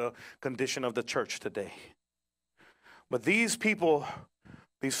the condition of the church today. But these people,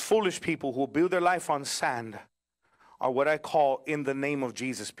 these foolish people who build their life on sand, are what I call in the name of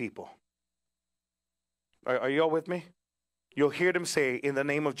Jesus people. Are you all with me? You'll hear them say, in the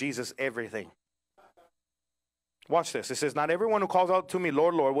name of Jesus, everything. Watch this. It says, not everyone who calls out to me,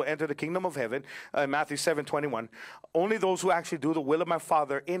 Lord, Lord, will enter the kingdom of heaven. Matthew 7:21. Only those who actually do the will of my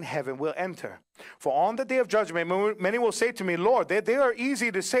Father in heaven will enter. For on the day of judgment, many will say to me, Lord. They are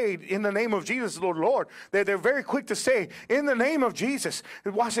easy to say in the name of Jesus, Lord, Lord. They're very quick to say in the name of Jesus.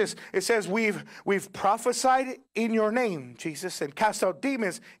 Watch this. It says, we've prophesied in your name, Jesus, and cast out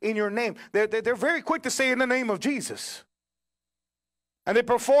demons in your name. They're very quick to say in the name of Jesus. And they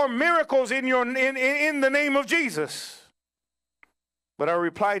perform miracles in the name of Jesus. But I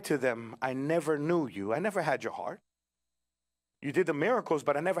replied to them, I never knew you. I never had your heart. You did the miracles,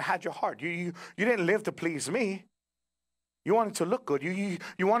 but I never had your heart. You didn't live to please me. You wanted to look good.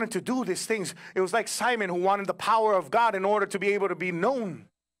 You wanted to do these things. It was like Simon who wanted the power of God in order to be able to be known.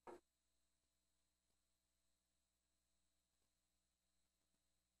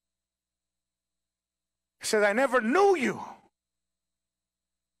 He said, I never knew you.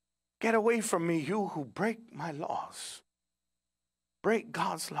 Get away from me, you who break my laws. Break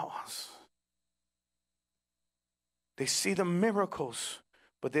God's laws. They see the miracles,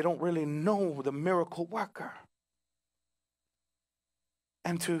 but they don't really know the miracle worker.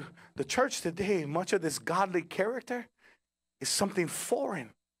 And to the church today, much of this godly character is something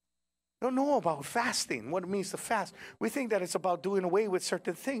foreign. They don't know about fasting, what it means to fast. We think that it's about doing away with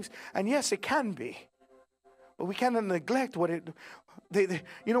certain things. And yes, it can be. But we cannot neglect what it,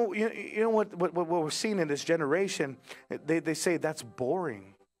 you know what we're seeing in this generation, they say that's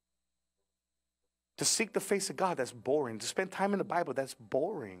boring. To seek the face of God, that's boring. To spend time in the Bible, that's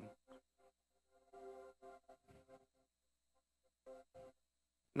boring.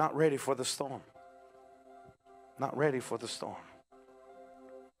 Not ready for the storm. Not ready for the storm.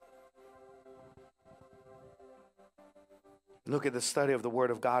 Look at the study of the Word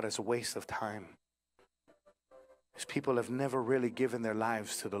of God as a waste of time. These people have never really given their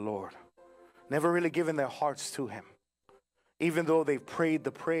lives to the Lord. Never really given their hearts to Him. Even though they've prayed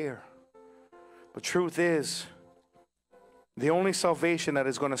the prayer. But truth is, the only salvation that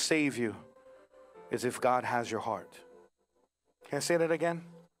is going to save you is if God has your heart. Can I say that again?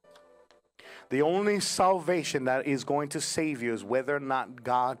 The only salvation that is going to save you is whether or not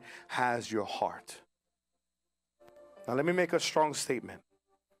God has your heart. Now let me make a strong statement.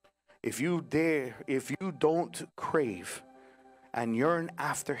 If you don't crave and yearn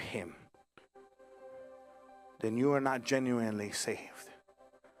after Him, then you are not genuinely saved.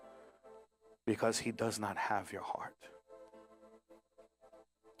 Because He does not have your heart.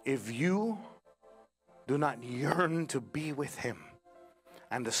 If you do not yearn to be with Him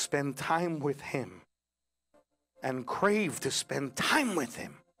and to spend time with Him and crave to spend time with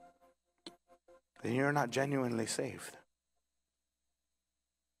Him, then you're not genuinely saved.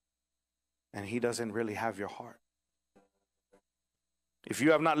 And He doesn't really have your heart. If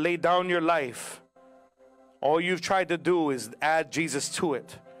you have not laid down your life, all you've tried to do is add Jesus to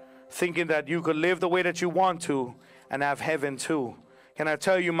it, thinking that you could live the way that you want to and have heaven too. Can I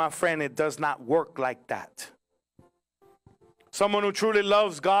tell you, my friend, it does not work like that. Someone who truly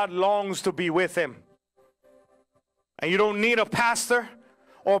loves God longs to be with Him. And you don't need a pastor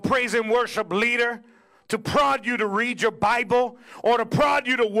or praise and worship leader to prod you to read your Bible or to prod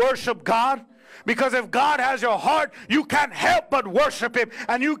you to worship God. Because if God has your heart, you can't help but worship Him.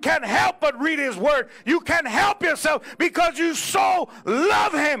 And you can't help but read His Word. You can't help yourself because you so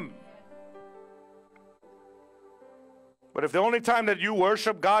love Him. But if the only time that you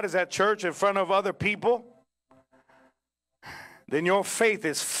worship God is at church in front of other people, then your faith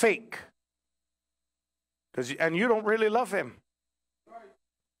is fake. And you don't really love Him.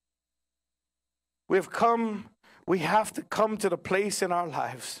 We have to come to the place in our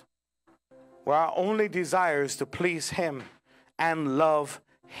lives where our only desire is to please Him and love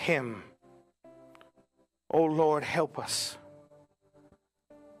Him. Oh Lord, help us.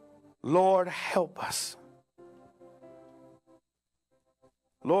 Lord, help us.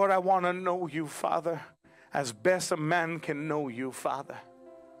 Lord, I want to know You, Father, as best a man can know You, Father.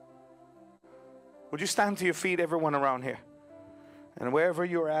 Would you stand to your feet, everyone around here? And wherever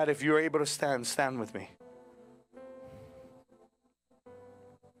you're at, if you're able to stand, stand with me.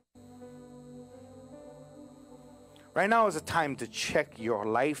 Right now is a time to check your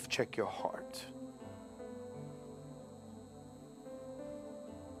life, check your heart.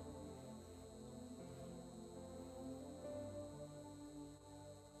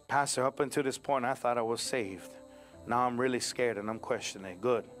 Pastor, up until this point, I thought I was saved. Now I'm really scared and I'm questioning.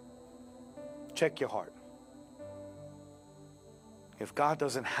 Good. Check your heart. If God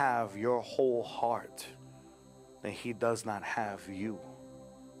doesn't have your whole heart, then He does not have you.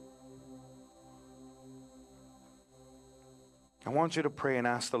 I want you to pray and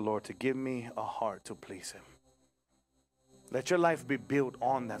ask the Lord to give me a heart to please Him. Let your life be built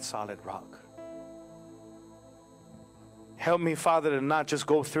on that solid rock. Help me, Father, to not just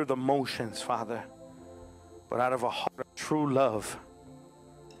go through the motions, Father, but out of a heart of true love,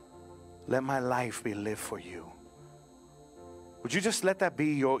 let my life be lived for You. Would you just let that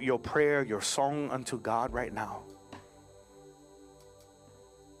be your prayer, your song unto God right now?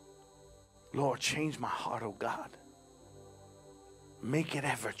 Lord, change my heart, oh God. Make it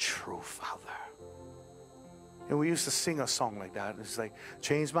ever true, Father. And we used to sing a song like that. It's like,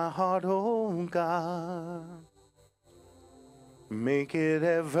 change my heart, oh God. Make it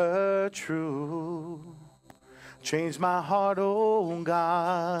ever true. Change my heart, oh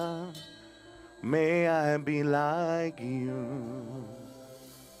God. May I be like you.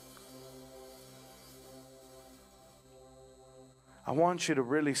 I want you to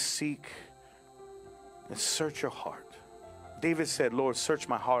really seek and search your heart. David said, Lord, search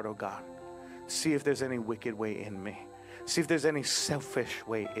my heart, oh God. See if there's any wicked way in me. See if there's any selfish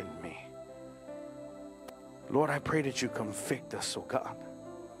way in me. Lord, I pray that you convict us, oh God.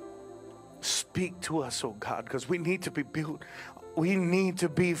 Speak to us, oh God, because we need to be built. We need to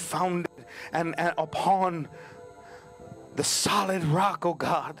be founded and upon the solid rock, oh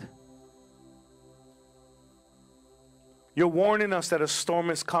God. You're warning us that a storm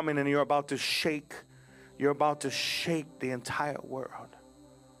is coming and you're about to shake the entire world.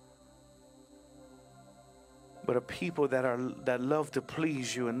 But a people that love to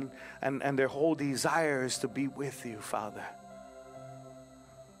please you and their whole desire is to be with you, Father,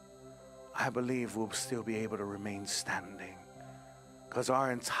 I believe we'll still be able to remain standing, because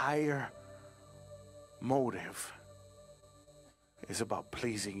our entire motive is about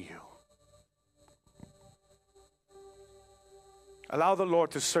pleasing you. Allow the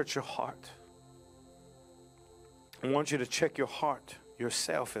Lord to search your heart. I want you to check your heart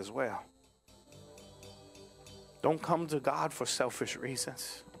yourself as well. Don't come to God for selfish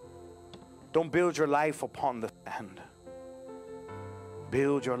reasons. Don't build your life upon the sand.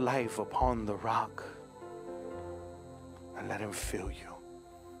 Build your life upon the rock and let Him fill you.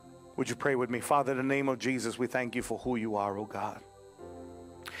 Would you pray with me? Father, in the name of Jesus, we thank you for who you are, oh God.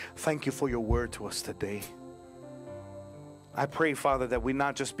 Thank you for your word to us today. I pray, Father, that we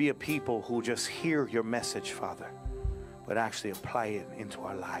not just be a people who just hear your message, Father, but actually apply it into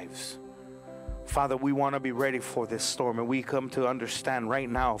our lives. Father, we want to be ready for this storm, and we come to understand right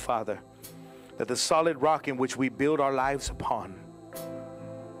now, Father, that the solid rock in which we build our lives upon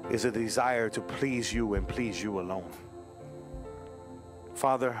is a desire to please you and please you alone.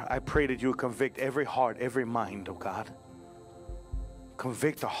 Father, I pray that you convict every heart, every mind, oh God.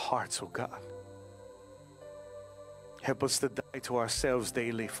 Convict our hearts, oh God. Help us to die to ourselves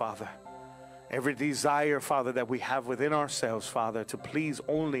daily, Father. Every desire, Father, that we have within ourselves, Father, to please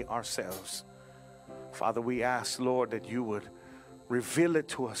only ourselves. Father, we ask, Lord, that you would reveal it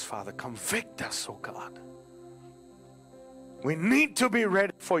to us, Father. Convict us, oh God. We need to be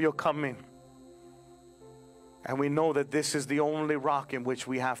ready for your coming. And we know that this is the only rock in which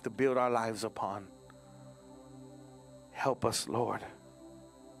we have to build our lives upon. Help us, Lord.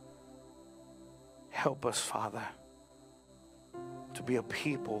 Help us, Father, to be a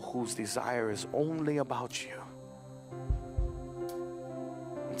people whose desire is only about you,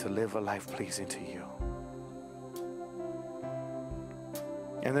 and to live a life pleasing to you.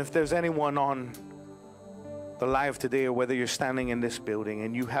 And if there's anyone on the live today, or whether you're standing in this building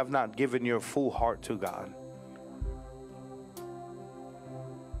and you have not given your full heart to God,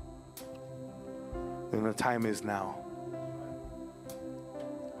 then the time is now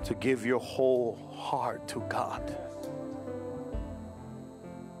to give your whole heart to God.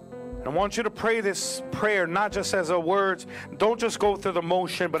 I want you to pray this prayer not just as a word. Don't just go through the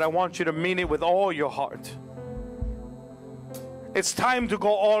motion, but I want you to mean it with all your heart. It's time to go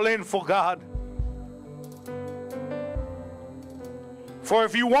all in for God. For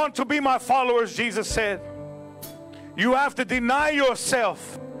if you want to be my followers, Jesus said, you have to deny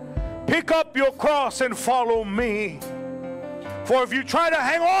yourself, pick up your cross and follow me. For if you try to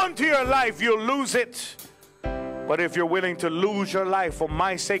hang on to your life, you'll lose it. But if you're willing to lose your life for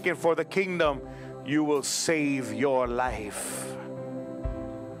my sake and for the kingdom, you will save your life.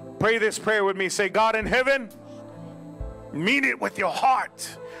 Pray this prayer with me. Say, God in heaven, mean it with your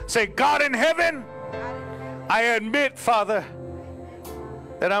heart. Say, God in heaven, I admit, Father,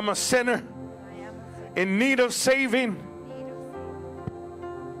 that I'm a sinner in need of saving.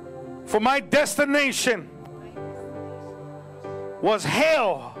 For my destination was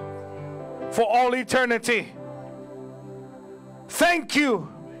hell for all eternity. Thank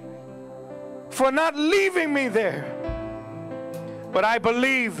you for not leaving me there. But I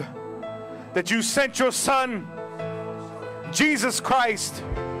believe that you sent your Son, Jesus Christ,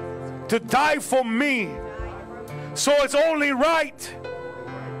 to die for me. So it's only right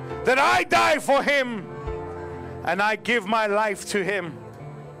that I die for him and I give my life to him.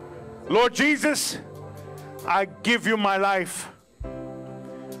 Lord Jesus, I give you my life.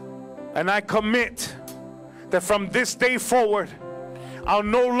 And I commit that from this day forward, I'll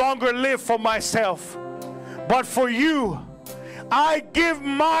no longer live for myself, but for you. I give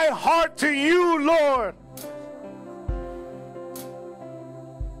my heart to you, Lord.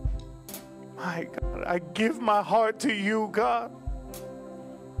 My God, I give my heart to you, God.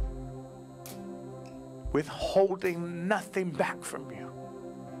 withholding nothing back from you.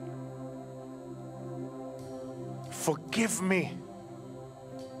 Forgive me.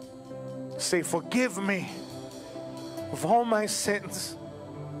 Say, forgive me of all my sins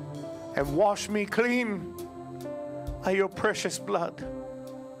and wash me clean by your precious blood.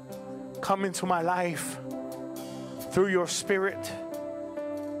 Come into my life through your Spirit.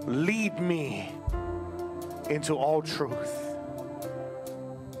 Lead me into all truth.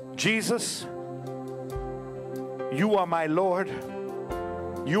 Jesus, you are my Lord.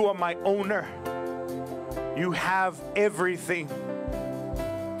 You are my owner. You have everything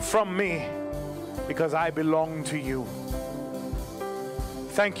from me because I belong to you.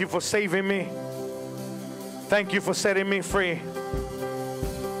 Thank you for saving me. Thank you for setting me free.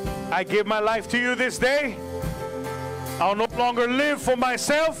 I give my life to you this day. I'll no longer live for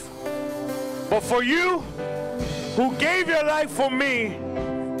myself, but for you who gave your life for me,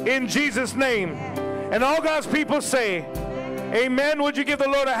 in Jesus' name. And all God's people say, amen. Would you give the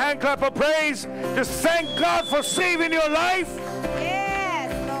Lord a hand clap of praise? Just thank God for saving your life.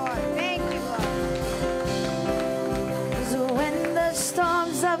 Yes, Lord. Thank you, Lord. So when the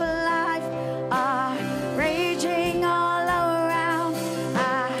storms of life are raging all around,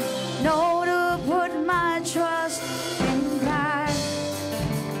 I know to put my trust in Christ.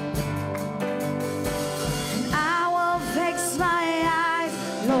 And I will fix my eyes,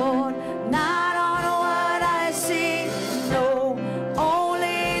 Lord, not on what I see. No,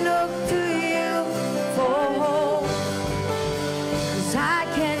 only look to you for hope. 'Cause I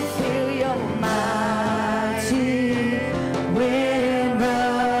can feel your mighty wind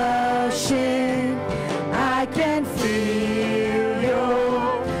rushing. I can feel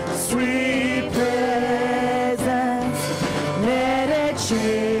your sweet presence. Let it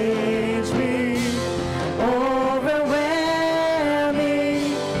change me, overwhelm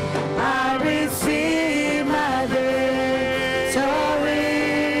me. I receive my victory.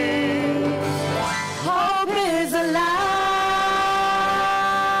 Hope is alive.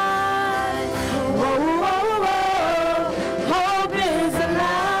 Whoa, whoa, whoa. Hope is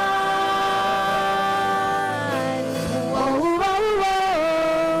alive. Whoa, whoa, whoa.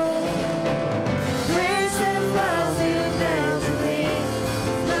 Grace and mercy fills me.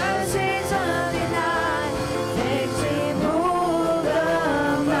 Mercies undenied. Victory move the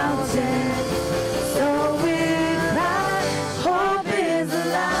mountain. So we cry, hope is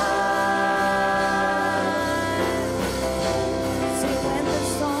alive. See, when the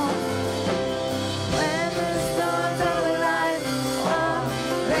storms of life are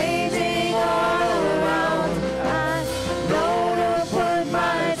raging all around, I know to put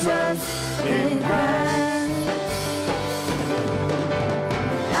my trust in Christ.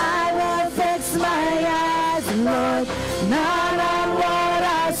 I will fix my eyes, Lord, not on what I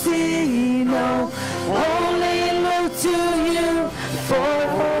see, no, only look to you for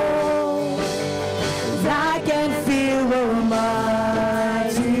hope. 'Cause I can feel the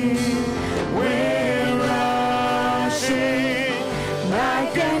mighty wind rushing. I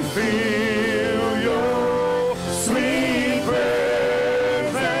can feel your sweet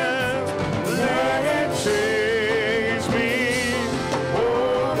presence. Let it change me,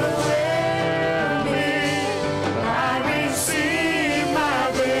 overwhelm me. I receive my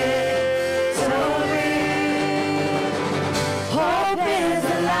victory. Hope is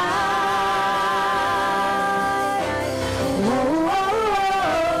alive. Whoa, whoa,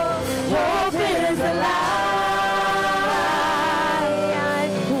 whoa. Hope is alive.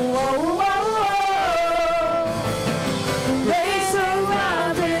 Whoa, whoa, whoa. Grace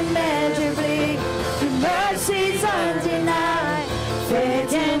surrounds immeasurably. Your mercies undenied. Faith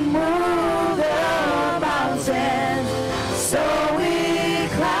can move the mountains. So we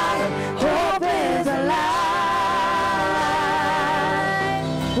cry, hope is alive.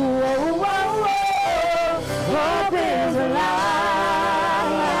 Whoa, whoa, whoa. Hope is alive.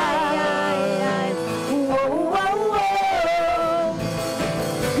 Whoa, whoa, whoa.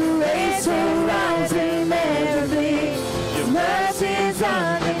 Grace surrounds immeasurably. Your mercies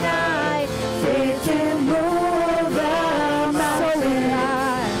undenied. Faith can move the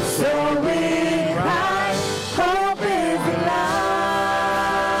mountains. So we cry, hope is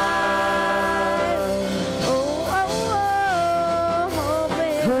alive. Oh, oh, oh, hope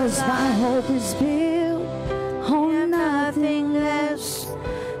is 'cause my hope is built on nothing less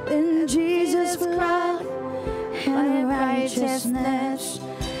than Jesus' blood and righteousness.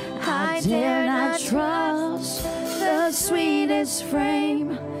 I dare not trust the sweetest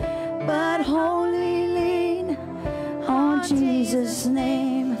frame, but wholly lean on Jesus'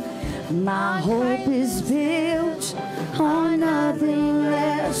 name. My hope is built on nothing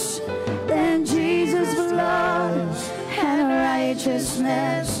less than Jesus' blood blood and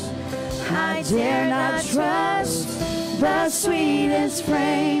righteousness. I dare not trust the sweetest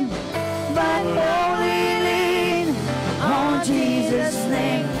frame, but only lean on Jesus'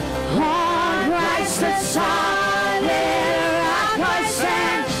 name. On Christ the solid rock I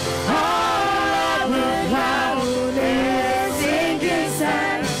stand. All of the ground is sinking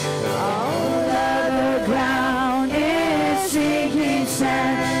sand. All of the ground is sinking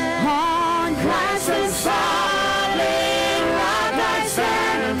sand. On Christ the solid rock I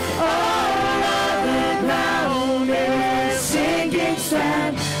stand. All of the ground is sinking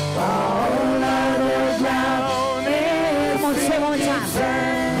sand. All of the ground is sinking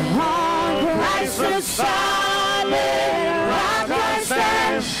sand. On Christ the solid rock I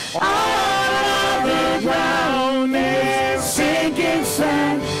stand. All of the ground is sinking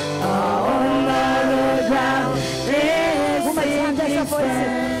sand. All of the ground is sinking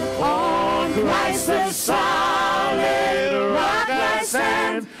sand. On Christ the solid rock I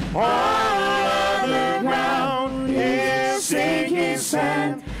stand. All of the ground is sinking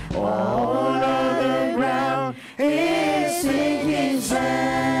sand. All of the ground is sinking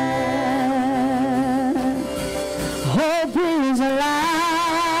sand. Hope is alive.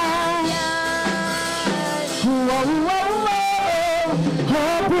 Whoa, whoa, whoa.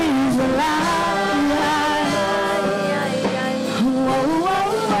 Hope is alive. Whoa, whoa,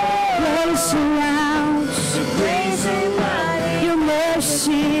 whoa. Grace surrounds. Grace surrounds. Your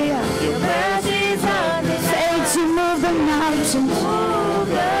mercy. Your mercy's on me. Faith to move the mountains. Move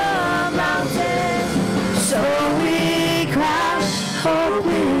the mountains. So we cry, hope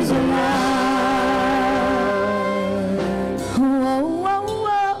is alive. Whoa, whoa,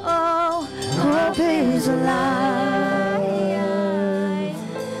 whoa, hope is alive.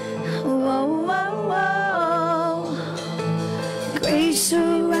 Whoa, whoa, whoa. Grace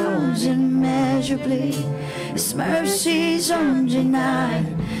surrounds immeasurably. His mercy's undenied.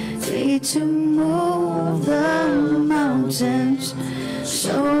 Free to move the mountains.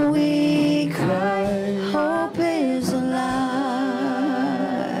 So we cry, hope is alive.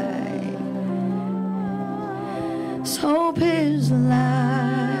 Hope is alive.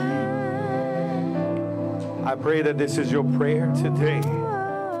 I pray that this is your prayer today.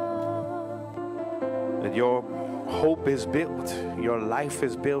 That your hope is built, your life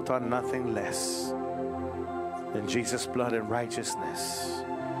is built on nothing less than Jesus' blood and righteousness.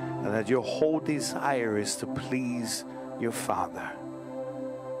 And that your whole desire is to please your Father.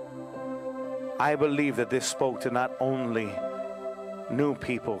 I believe that this spoke to not only new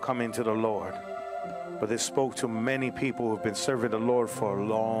people coming to the Lord, but this spoke to many people who have been serving the Lord for a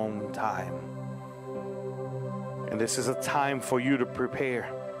long time. And this is a time for you to prepare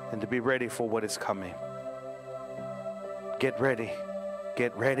and to be ready for what is coming. Get ready,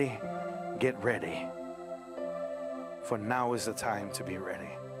 get ready, get ready. For now is the time to be ready.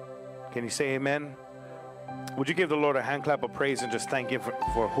 Can you say amen? Would you give the Lord a hand clap of praise and just thank Him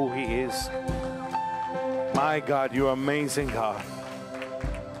for who He is? My God, you're amazing God.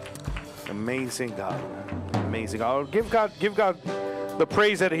 Amazing God. Amazing God. Give God the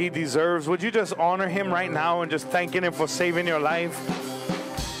praise that He deserves. Would you just honor Him right now and just thanking Him for saving your life?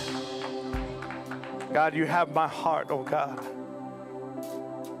 God, you have my heart, oh God.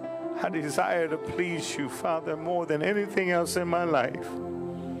 I desire to please you, Father, more than anything else in my life.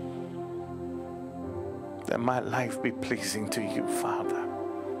 That my life be pleasing to you, Father.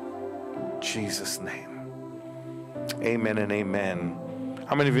 In Jesus' name. Amen and amen.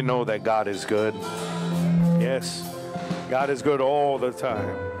 How many of you know that God is good? Yes. God is good all the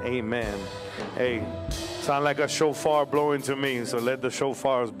time. Amen. Hey, sound like a shofar blowing to me, so let the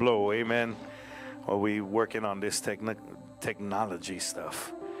shofars blow. Amen. Well, we working on this technology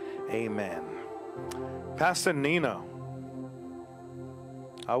stuff. Amen. Pastor Nina,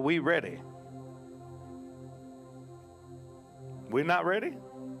 are we ready? We're not ready?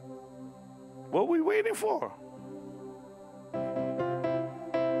 What are we waiting for?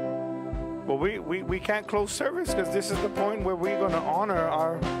 Well, we can't close service because this is the point where we're going to honor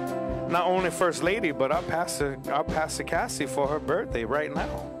our not only First Lady, but our Pastor Cassie for her birthday right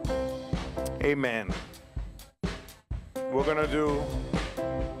now. Amen. We're going to do...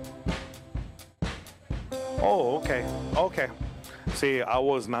 Oh, okay. Okay. See, I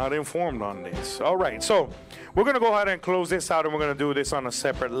was not informed on this. All right. So we're going to go ahead and close this out, and we're going to do this on a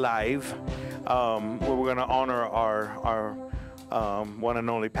separate live where we're going to honor our one and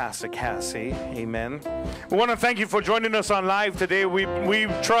only Pastor Cassie. Amen. We want to thank you for joining us on live today. We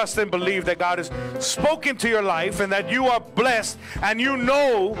trust and believe that God has spoken to your life and that you are blessed and you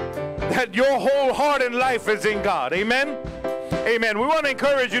know that your whole heart and life is in God. Amen. Amen. We want to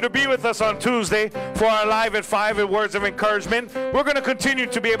encourage you to be with us on Tuesday for our Live at 5 at Words of Encouragement. We're going to continue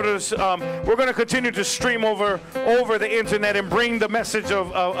to be able to, we're going to continue to stream over the internet and bring the message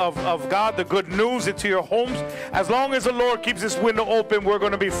of God, the good news, into your homes. As long as the Lord keeps this window open, we're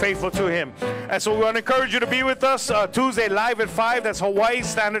going to be faithful to Him. And so we want to encourage you to be with us Tuesday Live at 5. That's Hawaii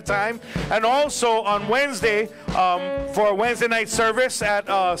Standard Time. And also on Wednesday for a Wednesday night service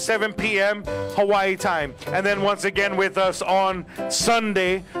at 7 p.m. Hawaii time. And then once again with us on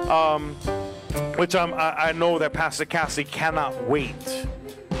Sunday, which I know that Pastor Cassie cannot wait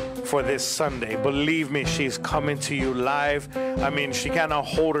for this Sunday. Believe me, she's coming to you live. I mean, she cannot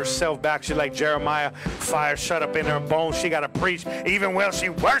hold herself back. She's like Jeremiah, fire shut up in her bones. She got to preach even while she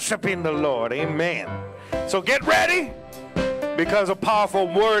worshiping the Lord. Amen. So get ready, because a powerful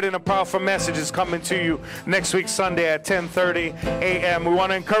word and a powerful message is coming to you next week Sunday at 10:30 a.m. We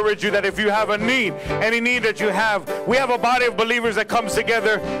want to encourage you that if you have a need, any need that you have, we have a body of believers that comes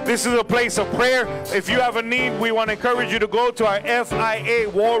together. This is a place of prayer. If you have a need, we want to encourage you to go to our FIA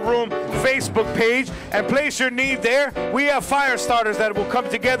War Room Facebook page and place your need there. We have fire starters that will come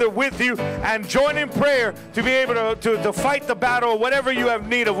together with you and join in prayer to be able to fight the battle, whatever you have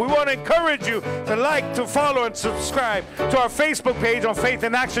need of. We want to encourage you to like, to follow, and subscribe to our Facebook page on Faith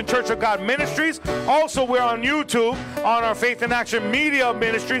in Action Church of God Ministries. Also, we're on YouTube on our Faith in Action Media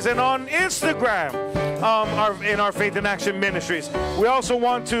Ministries, and on Instagram in our Faith in Action Ministries. We also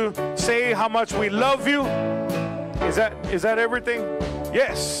want to say how much we love you. Is that everything?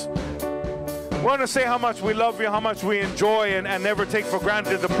 Yes. We want to say how much we love you, how much we enjoy and never take for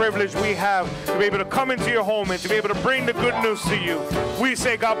granted the privilege we have to be able to come into your home and to be able to bring the good news to you. We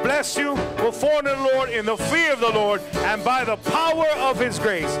say God bless you. We'll follow the Lord in the fear of the Lord and by the power of His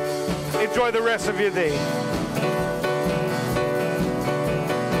grace. Enjoy the rest of your day.